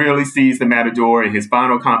time, he really sees the matador, and his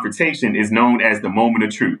final confrontation is known as the moment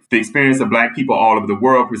of truth. The experience of Black people all over the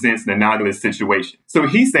world presents an analogous situation. So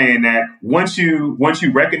he's saying that once you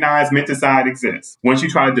recognize menticide exists, once you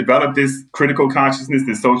try to develop this critical consciousness,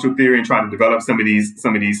 this social theory, and try to develop some of these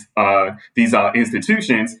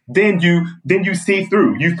institutions, then you see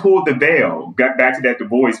through. You pulled the veil. Back to that Du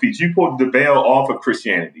Bois speech. You pulled the veil off of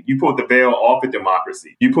Christianity. You pulled the veil off of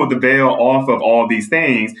democracy. You pulled the veil off of all these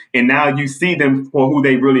things, and now you see them for who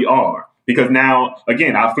they really are. Because now,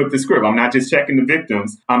 again, I flip the script. I'm not just checking the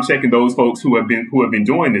victims. I'm checking those folks who have been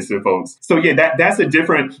doing this to folks. So yeah, that's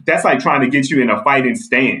like trying to get you in a fighting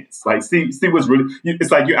stance. Like see what's really.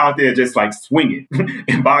 It's like you're out there just like swinging,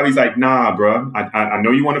 and Bobby's like, nah, bro. I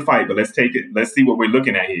know you want to fight, but let's take it. Let's see what we're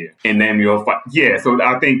looking at here, and then you'll fight. Yeah. So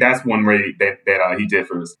I think that's one way that he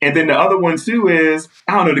differs. And then the other one too is,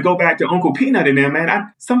 I don't know, to go back to Uncle Peanut in there,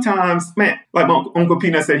 man. Sometimes, man, like Uncle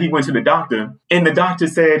Peanut said he went to the doctor, and the doctor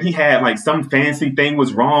said he had like some fancy thing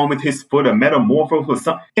was wrong with his foot, a metamorphosis or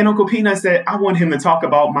something. And Uncle Peanut said, I want him to talk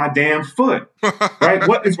about my damn foot. Right?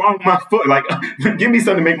 What is wrong with my foot? Like, give me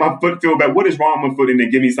something to make my foot feel better. What is wrong with my foot? And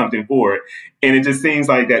then give me something for it. And it just seems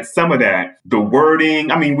like that some of that, the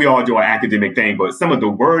wording, I mean, we all do our academic thing, but some of the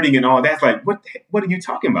wording and all that's like, what are you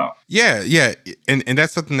talking about? Yeah. And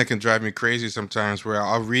that's something that can drive me crazy sometimes, where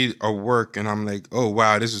I'll read a work and I'm like, oh,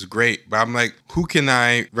 wow, this is great. But I'm like, who can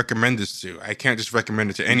I recommend this to? I can't just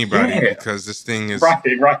recommend it to anybody because this thing is... Right.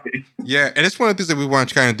 Yeah. And it's one of the things that we want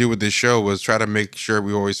to kind of do with this show was try to make sure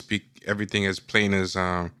we always speak everything as plain as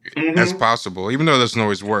possible, even though it doesn't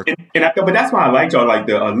always work. But that's why I liked y'all, like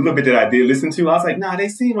a little bit that I did listen to. I was like, nah, they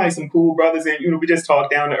seem like some cool brothers, and we just talk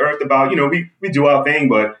down to earth about, we do our thing,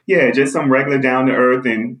 but yeah, just some regular down to earth,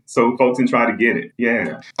 and so folks can try to get it.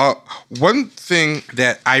 Yeah. One thing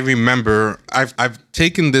that I remember, I've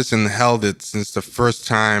taken this and held it since the first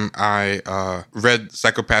time I read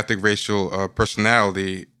Psychopathic Racial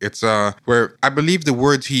Personality. It's where I believe the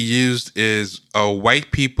words he used is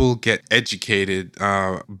white people get educated,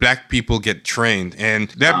 Black people get trained, and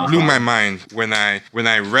that blew my mind when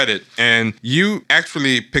I read it. And you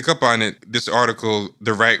actually pick up on it, this article,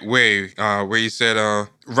 the right way, where you said,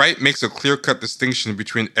 Wright makes a clear-cut distinction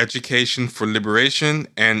between education for liberation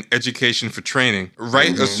and education for training.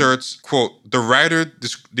 Wright asserts, quote, the writer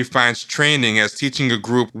defines training as teaching a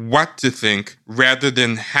group what to think rather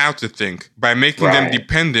than how to think, by making them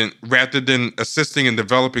dependent rather than assisting in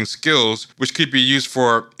developing skills which could be used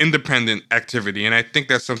for independent activity. And I think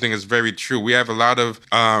that's something that's very true. We have a lot of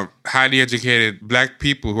highly educated Black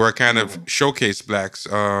people who are kind of showcase Blacks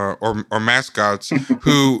or mascots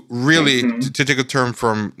who really, to take a term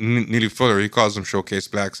from Neely Fuller, he calls them showcase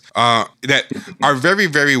Blacks, that are very,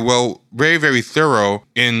 very well, very, very thorough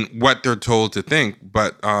in what they're told to think,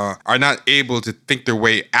 but are not able to think their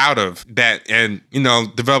way out of that and,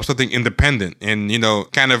 develop something independent and,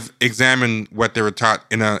 kind of examine what they were taught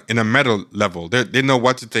in a meta level. They know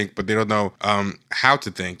what to think, but they don't know how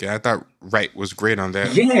to think. And I thought Wright was great on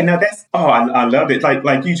that. Yeah, no, I love it.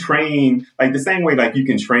 Like you train, like the same way, like you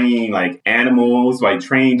can train like animals, like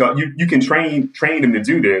train dogs. You can train them to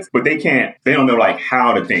do this, but they don't know like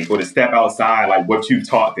how to think or to step outside like what you've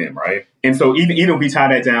taught them, right? And so even if we tie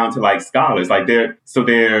that down to like scholars, like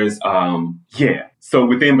So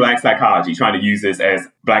within Black psychology, trying to use this as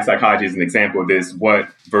Black psychology as an example of this, what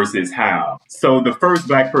versus how. So the first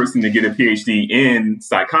Black person to get a PhD in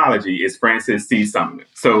psychology is Francis C. Sumner.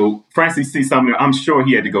 So Francis C. Sumner, I'm sure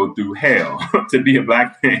he had to go through hell to be a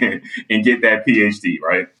Black man and get that PhD,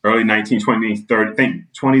 right? Early 1920s, 30, I think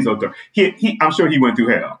 20s or 30. I'm sure he went through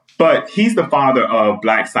hell. But he's the father of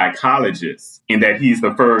Black psychologists in that he's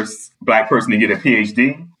the first Black person to get a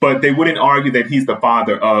PhD. But they wouldn't argue that he's the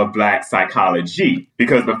father of Black psychology,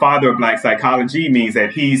 because the father of Black psychology means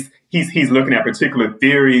that he's he's looking at particular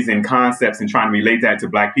theories and concepts and trying to relate that to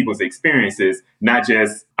Black people's experiences, not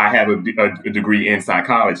just I have a degree in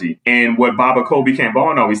psychology. And what Baba Kobe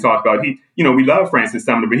Cambone always talked about, we love Francis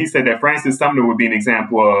Sumner, but he said that Francis Sumner would be an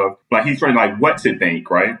example of, like, he's trying like what to think,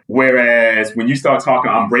 right? Whereas when you start talking,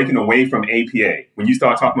 I'm breaking away from APA. When you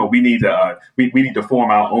start talking about we need to form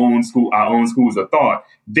our own schools of thought,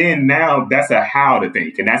 then now that's a how to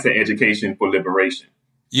think, and that's an education for liberation.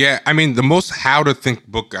 Yeah, I mean, the most how to think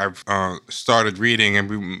book I've started reading, and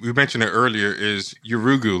we mentioned it earlier, is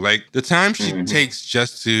Yurugu. Like, the time she takes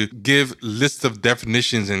just to give lists of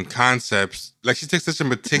definitions and concepts, like, she takes such a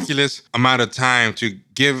meticulous amount of time to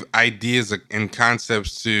give ideas and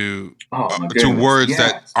concepts to words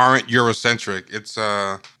that aren't Eurocentric. It's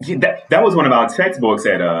that was one of our textbooks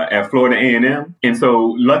at Florida A&M, and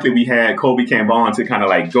so luckily we had Kobe Cambone to kind of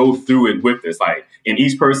like go through it with us, like, and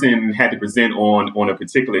each person had to present on a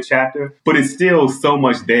particular chapter, but it's still so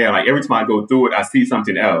much there. Like, every time I go through it, I see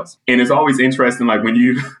something else, and it's always interesting. Like, when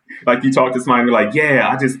you like you talk to somebody, you're like, yeah,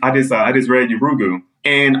 I just read Yurugu.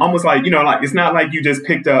 And almost like, like, it's not like you just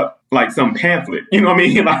picked up like some pamphlet, you know what I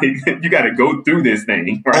mean? Like, you got to go through this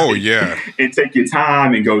thing, right? Oh, yeah. And take your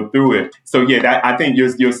time and go through it. So, yeah, I think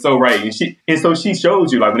you're so right. And so she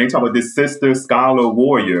shows you, like, when they talk about this sister, scholar,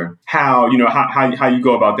 warrior, how you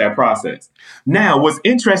go about that process. Now, what's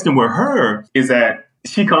interesting with her is that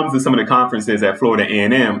she comes to some of the conferences at Florida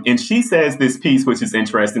A&M, and she says this piece, which is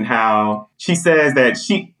interesting, how she says that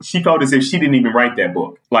she felt as if she didn't even write that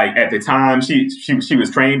book. Like, at the time, she was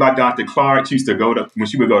trained by Dr. Clark. She used to when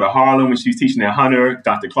she would go to Harlem, when she was teaching at Hunter,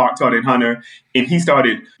 Dr. Clark taught at Hunter, and he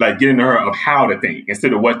started like getting to her of how to think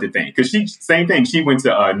instead of what to think. Because same thing, she went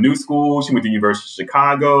to New School, she went to the University of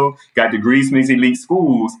Chicago, got degrees from these elite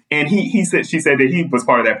schools, and she said that he was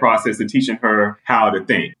part of that process of teaching her how to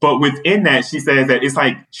think. But within that, she says that it's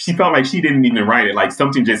like she felt like she didn't even write it, like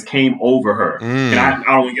something just came over her. And I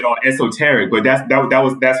don't want to get all esoteric, but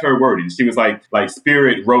that's her wording. She was like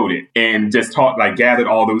spirit wrote it and just gathered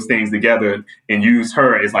all those things together and used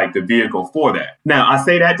her as like the vehicle for that. Now, I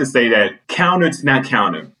say that to say that not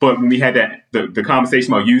counter, but when we had the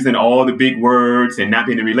conversation about using all the big words and not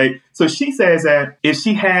being able to relate. So she says that if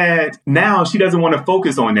she had, now she doesn't want to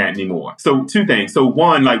focus on that anymore. So two things. So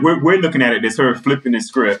one, like we're looking at it as her flipping the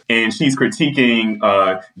script, and she's critiquing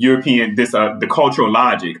the cultural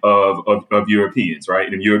logic of Europeans,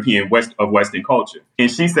 right? And European Western culture. And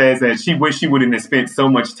she says that she wished she wouldn't have spent so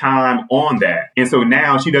much time on that. And so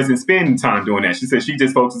now she doesn't spend time doing that. She says she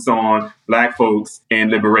just focuses on Black folks and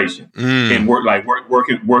liberation and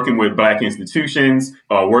working with Black institutions,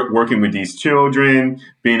 working with these children,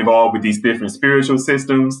 being involved with these different spiritual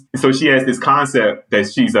systems. And so she has this concept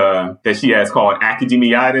that she has called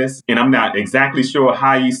academiaitis, and I'm not exactly sure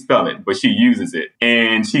how you spell it, but she uses it.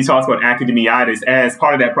 And she talks about academiaitis as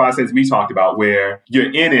part of that process we talked about, where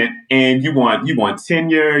you're in it and you want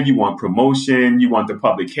tenure, you want promotion, you want the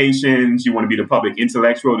publications, you want to be the public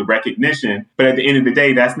intellectual, the recognition. But at the end of the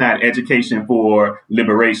day, that's not education for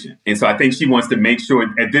liberation. And so I think she wants to make sure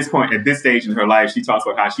at this point, at this stage in her life, she talks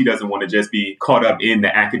about how she doesn't want to just be caught up in the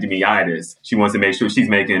academiaitis. She wants to make sure she's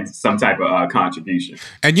making some type of contribution.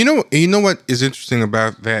 And you know what is interesting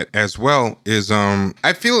about that as well is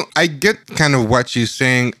I get kind of what she's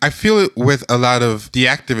saying. I feel it with a lot of the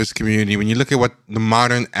activist community when you look at what the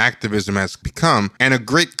modern activism has become. And a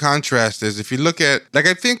great contrast is if you look at, like,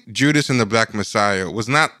 I think Judas and the Black Messiah was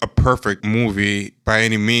not a perfect movie by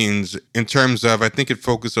any means in terms of, I think it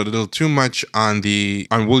focused a little too much on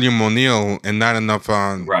William O'Neill and not enough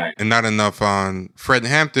on Fred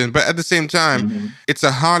Hampton. But at the same time, it's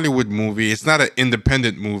a Hollywood movie. It's not an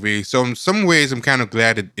independent movie. So in some ways, I'm kind of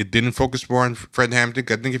glad it didn't focus more on Fred Hampton.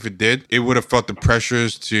 I think if it did, it would have felt the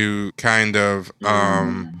pressures to kind of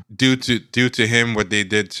due to him what they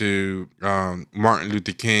did to Martin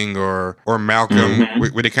Luther King or Malcolm,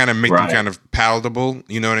 where they kind of make them kind of palatable.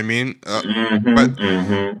 You know what I mean?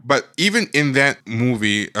 But even in that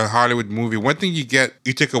movie, a Hollywood movie, one thing you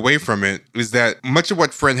take away from it is that much of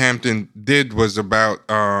what Fred Hampton did was about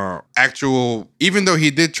even though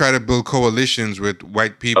he did try to build coalitions with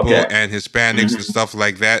white people and Hispanics and stuff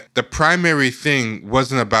like that, the primary thing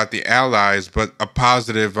wasn't about the allies, but a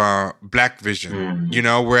positive Black vision, you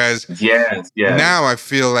know, whereas now I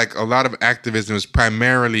feel like a lot of activism is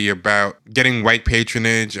primarily about getting white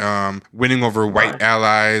patronage, winning over white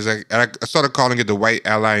allies. I started calling it the white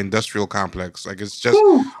ally industrial complex. Like, it's just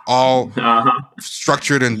all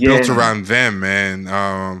structured and built around them, and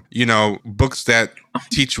books that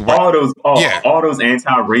teach what all those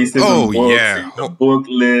anti-racism books and the book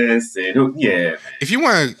lists and if you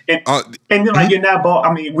want and then like in that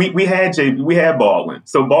we had Baldwin.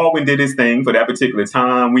 So Baldwin did his thing for that particular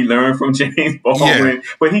time. We learned from James Baldwin,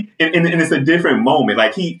 but and it's a different moment.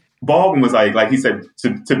 Like Baldwin was like he said,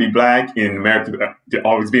 to be black in America, to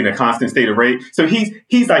always be in a constant state of rage. So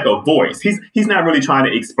he's like a voice. He's not really trying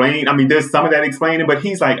to explain. I mean, there's some of that explaining, but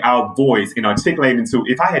he's like our voice in articulating to,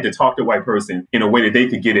 if I had to talk to a white person in a way that they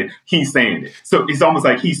could get it, he's saying it. So it's almost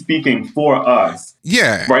like he's speaking for us.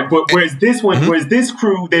 Yeah. Right. But whereas this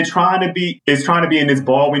crew, they're trying to be in this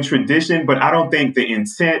Baldwin tradition, but I don't think the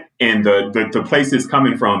intent and the place it's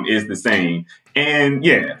coming from is the same. And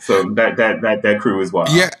so that crew as well.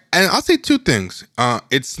 Yeah, and I'll say two things.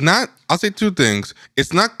 I'll say two things.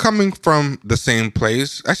 It's not coming from the same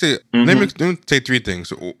place. Actually, let me say three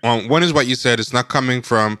things. One is what you said. It's not coming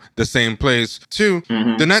from the same place. Two,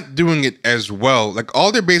 they're not doing it as well. Like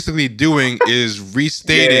all they're basically doing is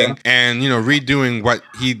restating and redoing what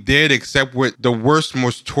he did, except with the worst,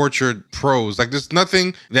 most tortured prose. Like there's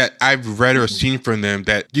nothing that I've read or seen from them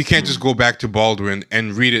that you can't just go back to Baldwin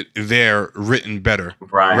and read it there written better.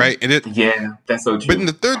 Right. And that's so true. But then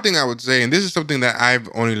the third thing I would say, and this is something that I've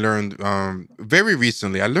only learned very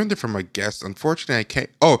recently. I learned it from a guest. Unfortunately, I can't.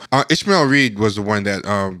 Ishmael Reed was the one that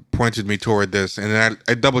pointed me toward this, and then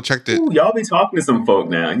I double checked it. Ooh, y'all be talking to some folk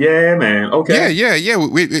now. Yeah, man. Okay. Yeah.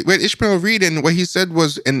 With Ishmael Reed, and what he said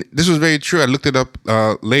was, and this was very true. I looked it up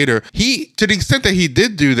later. He, to the extent that he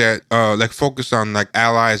did do that, like focus on like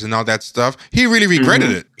allies and all that stuff, he really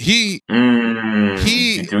regretted it. He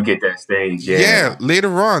do get that stage. Yeah.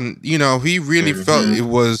 Later on, he really felt it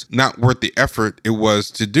was not worth the effort it was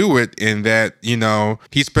to do it, and that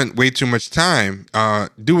he spent way too much time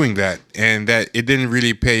doing that, and that it didn't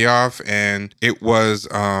really pay off, and it was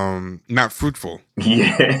not fruitful.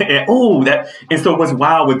 Yeah. Oh, and so what's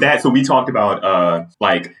wild with that? So we talked about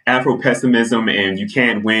like Afro pessimism and you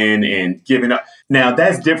can't win and giving up. Now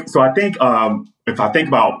that's different. So I think if I think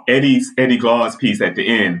about Eddie Glaude's piece at the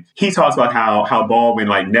end, he talks about how Baldwin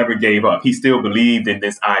like never gave up. He still believed in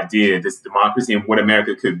this idea, this democracy, and what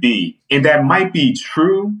America could be. And that might be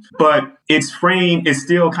true, but it's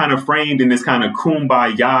still kind of framed in this kind of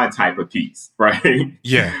kumbaya type of piece, right?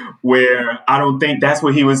 Yeah. Where I don't think that's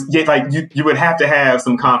what he was. Yeah, like you would have to have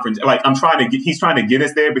some conference. Like he's trying to get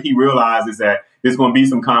us there, but he realizes that there's going to be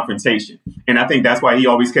some confrontation. And I think that's why he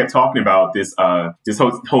always kept talking about this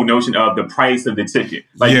whole notion of the price of the ticket.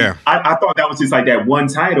 Like, I thought that was just like that one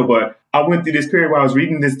title, but I went through this period where I was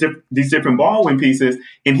reading these different Baldwin pieces,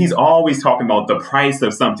 and he's always talking about the price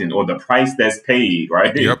of something or the price that's paid,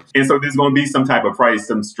 right? Yep. And so there's going to be some type of price,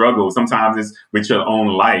 some struggle. Sometimes it's with your own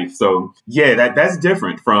life. So that's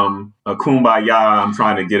different from a kumbaya I'm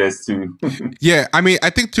trying to get us to. Yeah, I mean, I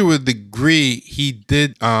think to a degree he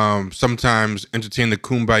did sometimes entertain the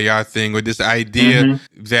kumbaya thing, or this idea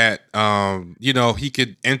that he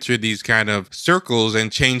could enter these kind of circles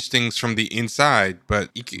and change things from the inside, but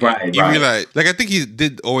you realize, like, I think he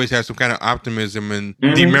did always have some kind of optimism, and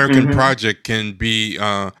the American project can be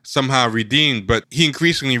somehow redeemed, but he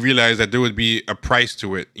increasingly realized that there would be a price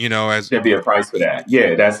to it, there'd be a price for that.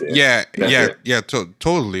 Yeah, that's it.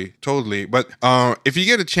 Totally. But if you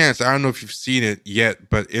get a chance, I don't know if you've seen it yet,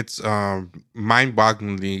 but it's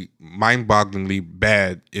mind-bogglingly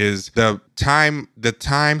bad. Is the Time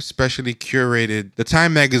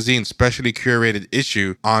magazine specially curated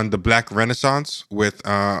issue on the Black Renaissance with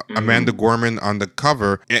Amanda Gorman on the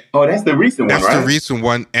cover. Oh, that's the recent one, right? That's the recent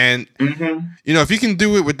one. And, if you can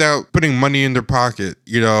do it without putting money in their pocket,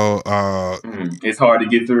 it's hard to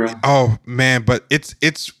get through. Oh, man. But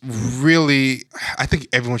it's really, I think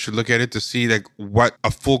everyone should look at it to see like what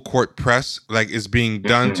a full court press like is being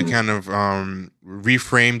done to kind of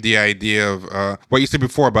reframe the idea of what you said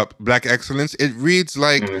before about Black excellence. It reads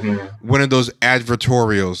like one of those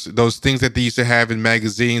advertorials, those things that they used to have in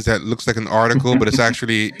magazines that looks like an article, but it's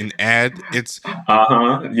actually an ad. It's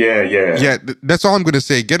that's all I'm gonna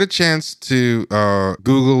say. Get a chance to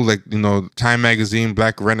Google Time magazine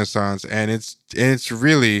Black Renaissance, and it's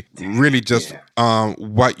really just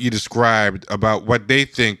what you described about what they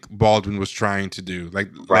think Baldwin was trying to do.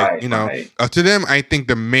 To them, I think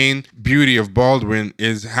the main beauty of Baldwin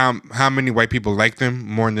is how many white people liked him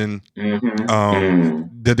more than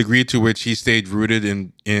the degree to which he stayed rooted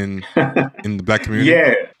in the Black community.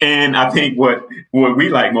 Yeah, and I think what we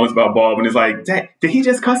like most about Baldwin is like, dang, did he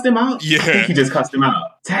just cuss him out? Yeah, I think he just cussed him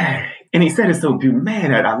out. Dang. And he said it so beautiful.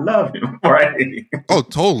 Man, I love him, right? Oh,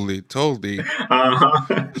 totally.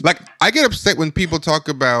 Like, I get upset when people talk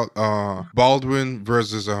about Baldwin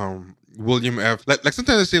versus William F. Like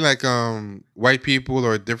sometimes I see like white people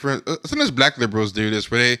or different. Sometimes black liberals do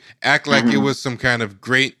this, where they act like it was some kind of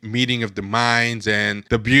great meeting of the minds, and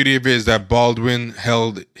the beauty of it is that Baldwin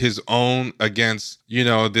held his own against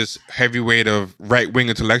this heavyweight of right wing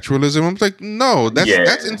intellectualism. I'm like, no,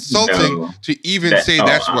 that's insulting to even say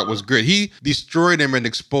that's what was good. He destroyed him and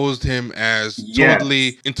exposed him as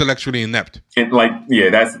totally intellectually inept. And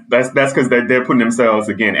that's because they're putting themselves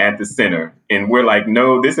again at the center, and we're like,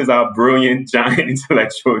 no, this is our brilliant giant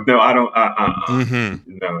intellectual. No, I don't.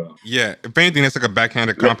 No. Yeah, if anything, that's like a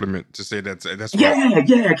backhanded compliment to say that's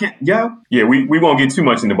yeah. We won't get too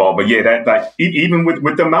much in the ball, but yeah, that like even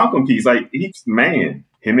with the Malcolm piece, like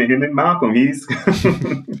him and Malcolm,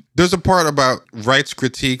 There's a part about Wright's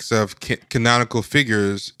critiques of canonical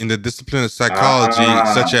figures in the discipline of psychology,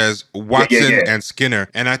 such as Watson and Skinner,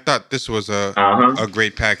 and I thought this was a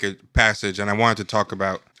great passage, and I wanted to talk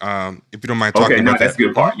about, if you don't mind talking about that. Okay, that's a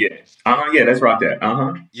good part, yeah. Let's rock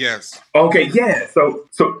that. Yes. Okay, yeah, so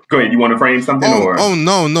go ahead, you want to frame something?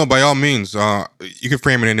 No, by all means, you can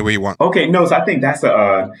frame it any way you want. Okay, no, so I think that's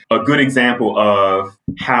a good example of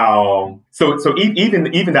how, so even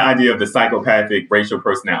the idea of the psychopathic racial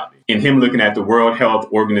personality, and him looking at the World Health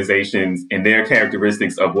Organizations and their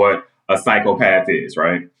characteristics of what a psychopath is,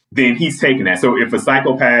 right? Then he's taking that. So if a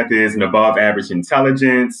psychopath is an above average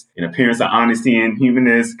intelligence, an appearance of honesty and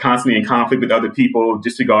humanness, constantly in conflict with other people,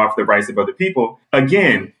 disregard for the rights of other people,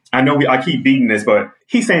 again, I know I keep beating this, but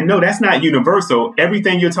he's saying, no, that's not universal.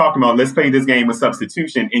 Everything you're talking about, let's play this game of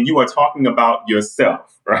substitution, and you are talking about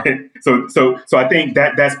yourself, right? So I think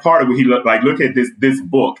that's part of what he look at this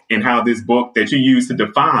book and how this book that you use to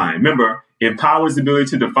define. Remember, if power is the ability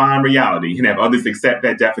to define reality and have others accept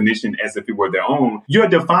that definition as if it were their own, you're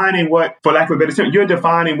defining what, for lack of a better term, you're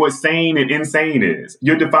defining what sane and insane is.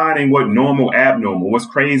 You're defining what normal, abnormal, what's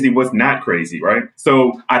crazy, what's not crazy, right?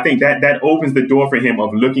 So I think that opens the door for him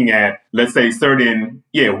of looking at, let's say, certain,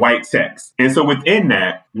 white texts. And so within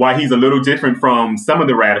that, why he's a little different from some of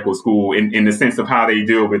the radical school in the sense of how they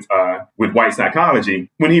deal with white psychology,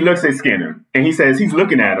 when he looks at Skinner and he says, he's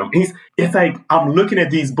looking at him, it's like, I'm looking at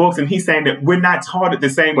these books and he's saying that we're not taught it the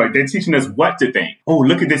same way. They're teaching us what to think. Oh,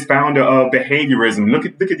 look at this founder of behaviorism. Look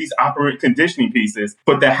at these operant conditioning pieces.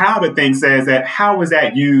 But the how to think says that, how is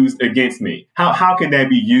that used against me? How can that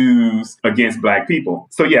be used against black people?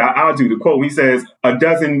 So I'll do the quote. He says,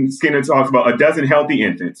 Skinner talks about a dozen healthy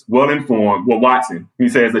infants, well-informed. Well, Watson, he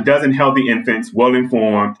says, a dozen healthy infants,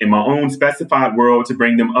 well-informed, in my own specified world to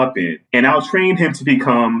bring them up in. And I'll train him to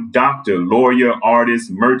become doctor, lawyer,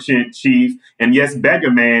 artist, merchant, chief, and yes,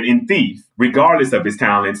 beggar man and thief, regardless of his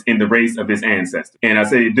talents in the race of his ancestors. And I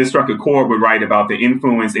say this struck a chord with Wright about the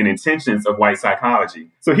influence and intentions of white psychology.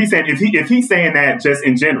 So he's saying, if he's saying that just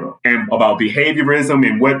in general and about behaviorism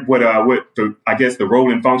and what the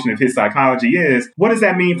role and function of his psychology is, what does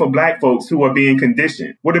that mean for black folks who are being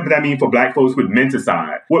conditioned? What does that mean for black folks with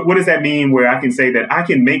menticide? What does that mean where I can say that I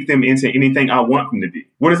can make them into anything I want them to be?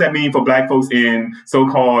 What does that mean for black folks in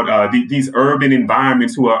so-called these urban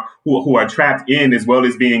environments who are trapped in as well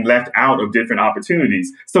as being left out of different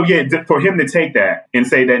opportunities? So for him to take that and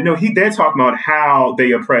say that, no, they're talking about how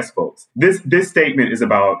they oppress folks. This statement is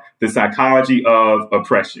about the psychology of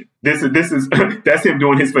oppression. This is that's him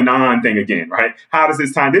doing his Fanon thing again, right? How does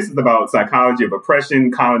this time? This is about psychology of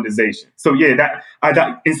oppression, colonization. So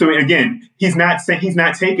and so again, he's not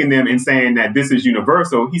taking them and saying that this is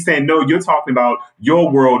universal. He's saying, no, you're talking about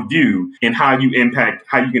your worldview and how you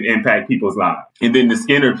can impact people's lives. And then the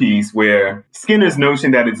Skinner piece, where Skinner's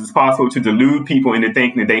notion that it is possible to delude people into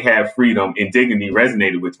thinking that they have freedom and dignity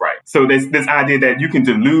resonated with Wright. So this idea that you can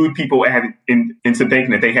delude people into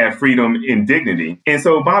thinking that they have freedom and dignity. And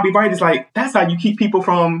so Bobby Wright is like, that's how you keep people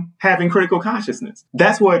from having critical consciousness.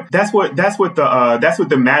 That's what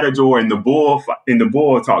the Matador and the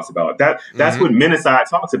Bull talks about. That's what Menacide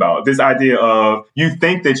talks about. This idea of you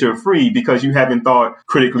think that you're free because you haven't thought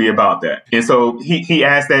critically about that. And so he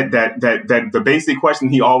asked that the basic question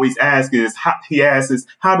he always asks is,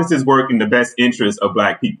 how does this work in the best interest of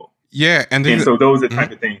black people? Yeah, and so those are the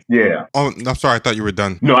type of things. Yeah. Oh, I'm sorry. I thought you were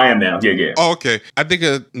done. No, I am now. Yeah. Oh, okay. I think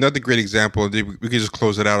another great example, we could just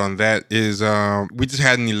close it out on that, is we just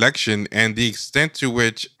had an election, and the extent to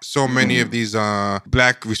which so many of these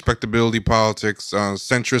black respectability politics,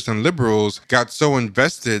 centrists and liberals got so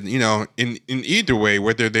invested, in either way,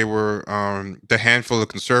 whether they were the handful of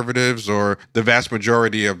conservatives or the vast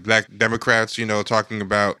majority of black Democrats, talking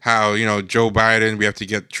about how, Joe Biden, we have to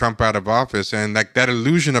get Trump out of office, and like that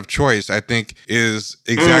illusion of choice choice, I think is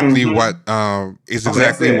exactly what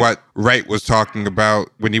Wright was talking about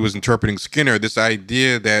when he was interpreting Skinner. This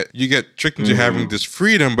idea that you get tricked into having this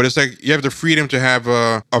freedom, but it's like you have the freedom to have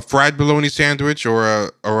a fried bologna sandwich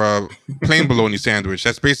or a plain bologna sandwich.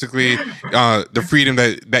 That's basically the freedom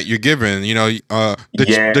that you're given. You know,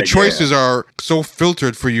 the choices are so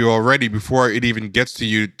filtered for you already before it even gets to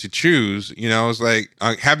you to choose. You know, it's like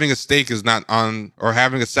having a steak is not on, or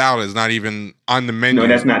having a salad is not even on the menu. No,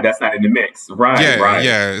 that's not in the mix. Right, right.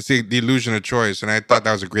 Yeah, it's the illusion of choice, and I thought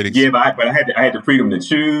that was a great example. Yeah, but I had the freedom to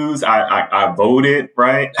choose. I voted,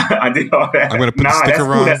 right? I did all that. I'm gonna put the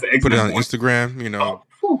sticker on, put it on Instagram. You know.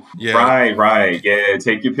 Yeah. Right. Yeah.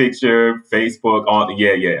 Take your picture, Facebook, all.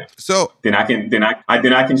 Yeah. So then I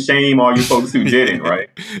can shame all you folks who didn't, right?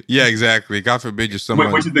 Yeah, exactly. God forbid you're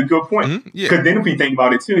someone. Which is a good point. Mm-hmm. Yeah. Because then if we think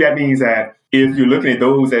about it too, that means that if you're looking at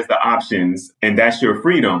those as the options and that's your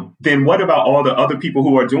freedom, then what about all the other people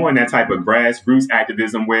who are doing that type of grassroots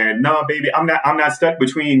activism where, nah, baby, I'm not stuck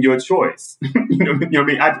between your choice. you know what I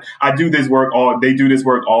mean? I do this work they do this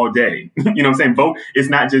work all day. You know what I'm saying? Vote, it's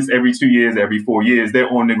not just every 2 years, every 4 years.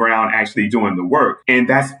 They're on the ground actually doing the work. And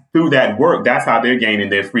that's through that work, that's how they're gaining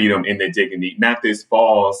their freedom and their dignity, not this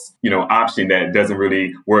false, option that doesn't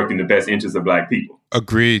really work in the best interest of Black people.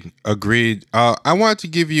 Agreed. I wanted to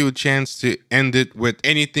give you a chance to end it with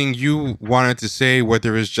anything you wanted to say,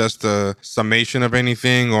 whether it's just a summation of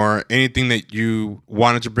anything or anything that you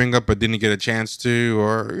wanted to bring up but didn't get a chance to,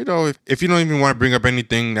 or, if you don't even want to bring up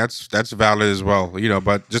anything, that's valid as well,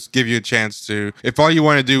 but just give you a chance to, if all you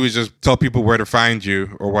want to do is just tell people where to find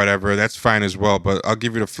you or whatever, that's fine as well. But I'll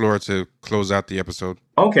give you the floor to close out the episode.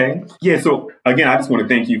 Okay. Yeah. So again, I just want to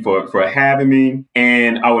thank you for having me.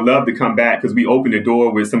 And I would love to come back because we opened the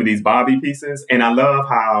door with some of these Bobby pieces. And I love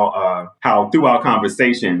how through our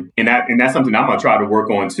conversation, and that's something I'm going to try to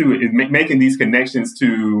work on too, is making these connections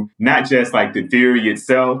to not just like the theory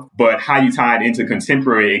itself, but how you tie it into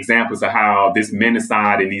contemporary examples of how this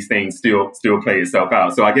menticide and these things still play itself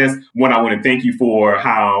out. So I guess one, I want to thank you for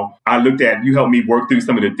how I looked at, you helped me work through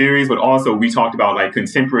some of the theories, but also we talked about like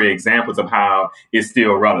contemporary examples of how it's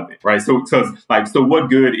still relevant, right? So what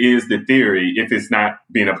good is the theory if it's not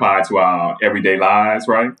being applied to our everyday lives,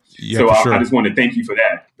 right? Yeah, so sure. I just want to thank you for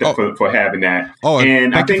that, for having that. Oh,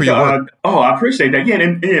 and I think, I appreciate that. Yeah,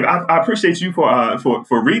 and I appreciate you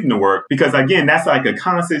for reading the work, because again, that's like a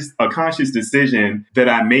conscious decision that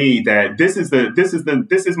I made, that this is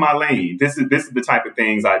my lane. This is the type of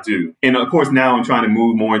things I do. And of course, now I'm trying to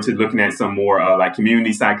move more into looking at some more like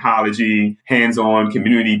community psychology, hands-on,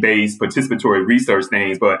 community-based, participatory research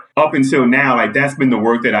things. But up until now, like that's been the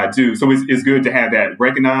work that I do. So it's good to have that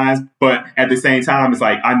recognized. But at the same time, it's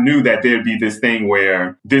like I knew that there'd be this thing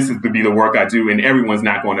where this is to be the work I do, and everyone's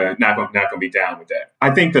not gonna be down with that. I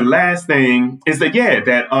think the last thing is that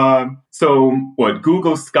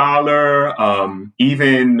Google Scholar,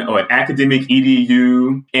 even Academic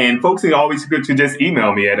EDU, and folks are always good to just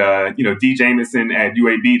email me at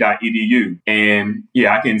djameson@uab.edu, and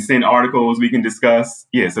I can send articles we can discuss.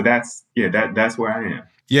 So that's where I am.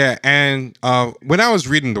 Yeah, and when I was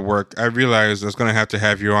reading the work, I realized I was going to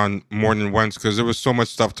have you on more than once because there was so much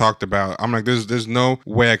stuff talked about. I'm like, there's no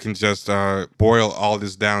way I can just boil all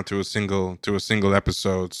this down to a single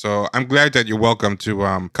episode. So I'm glad that you're welcome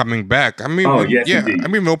to coming back. I mean, indeed.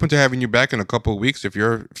 I'm even open to having you back in a couple of weeks if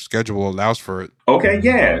your schedule allows for it. Okay,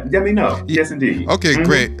 let me know. Yes, indeed. Okay,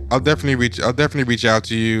 great. I'll definitely reach out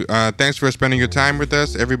to you. Thanks for spending your time with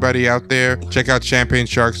us, everybody out there. Check out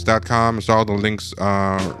ChampagneSharks.com. It's all the links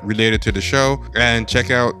related to the show, and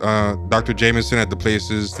check out Dr. Jameson at the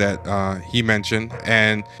places that he mentioned.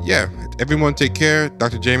 And everyone take care.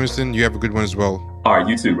 Dr. Jameson, you have a good one as well. All right,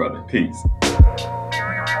 you too, brother. Peace.